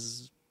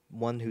is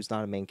one who's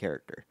not a main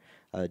character,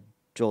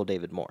 Joel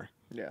David Moore.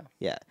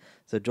 Yeah.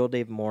 So Joel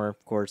David Moore,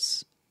 of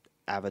course,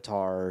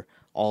 Avatar,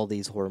 all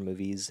these horror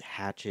movies,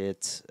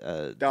 Hatchet,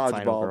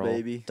 Dodgeball,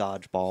 baby.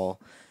 Dodgeball.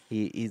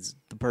 He's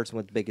the person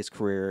with the biggest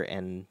career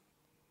and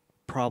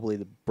probably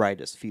the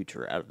brightest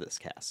future out of this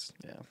cast.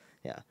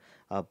 Yeah.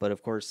 But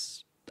of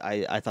course,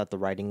 I thought the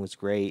writing was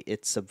great.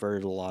 It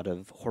subverted a lot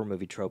of horror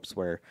movie tropes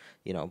where,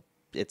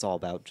 it's all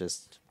about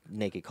just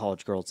naked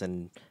college girls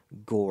and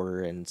gore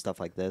and stuff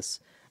like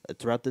this.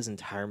 Throughout this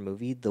entire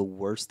movie, the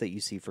worst that you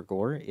see for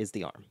gore is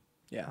the arm.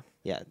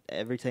 Yeah.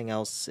 Everything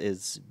else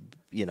is,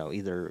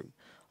 either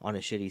on a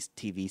shitty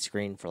TV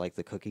screen for like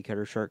the cookie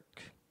cutter shark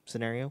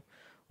scenario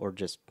or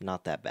just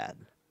not that bad.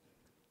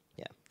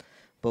 Yeah.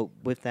 But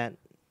with that,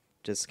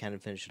 just kind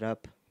of finish it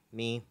up.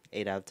 Me,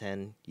 8 out of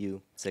 10.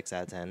 You, 6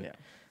 out of 10. Yeah.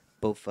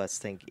 both of us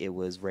think it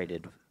was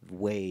rated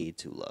way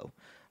too low.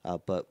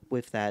 But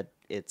with that,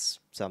 it's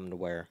something to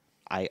where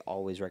I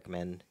always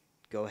recommend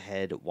go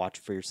ahead, watch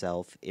for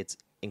yourself. It's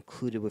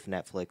included with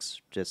Netflix.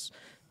 Just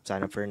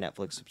sign up for a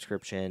Netflix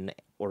subscription,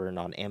 order it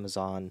on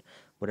Amazon,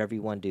 whatever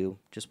you want to do.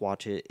 Just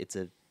watch it. It's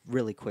a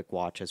really quick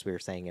watch, as we were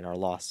saying in our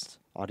Lost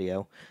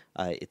audio.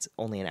 It's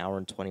only an hour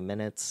and 20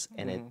 minutes,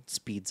 and it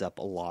speeds up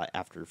a lot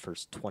after the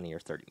first 20 or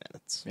 30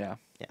 minutes. Yeah.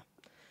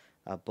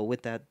 But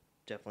with that,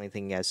 definitely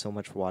thank you guys so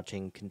much for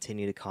watching.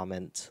 Continue to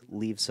comment,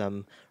 leave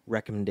some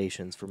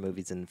recommendations for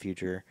movies in the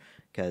future,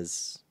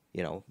 because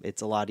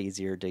it's a lot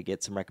easier to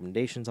get some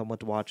recommendations on what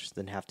to watch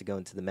than have to go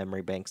into the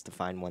memory banks to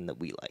find one that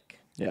we like.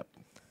 Yep.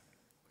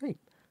 Great.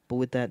 But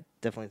with that,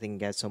 definitely thank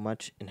you guys so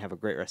much, and have a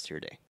great rest of your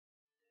day.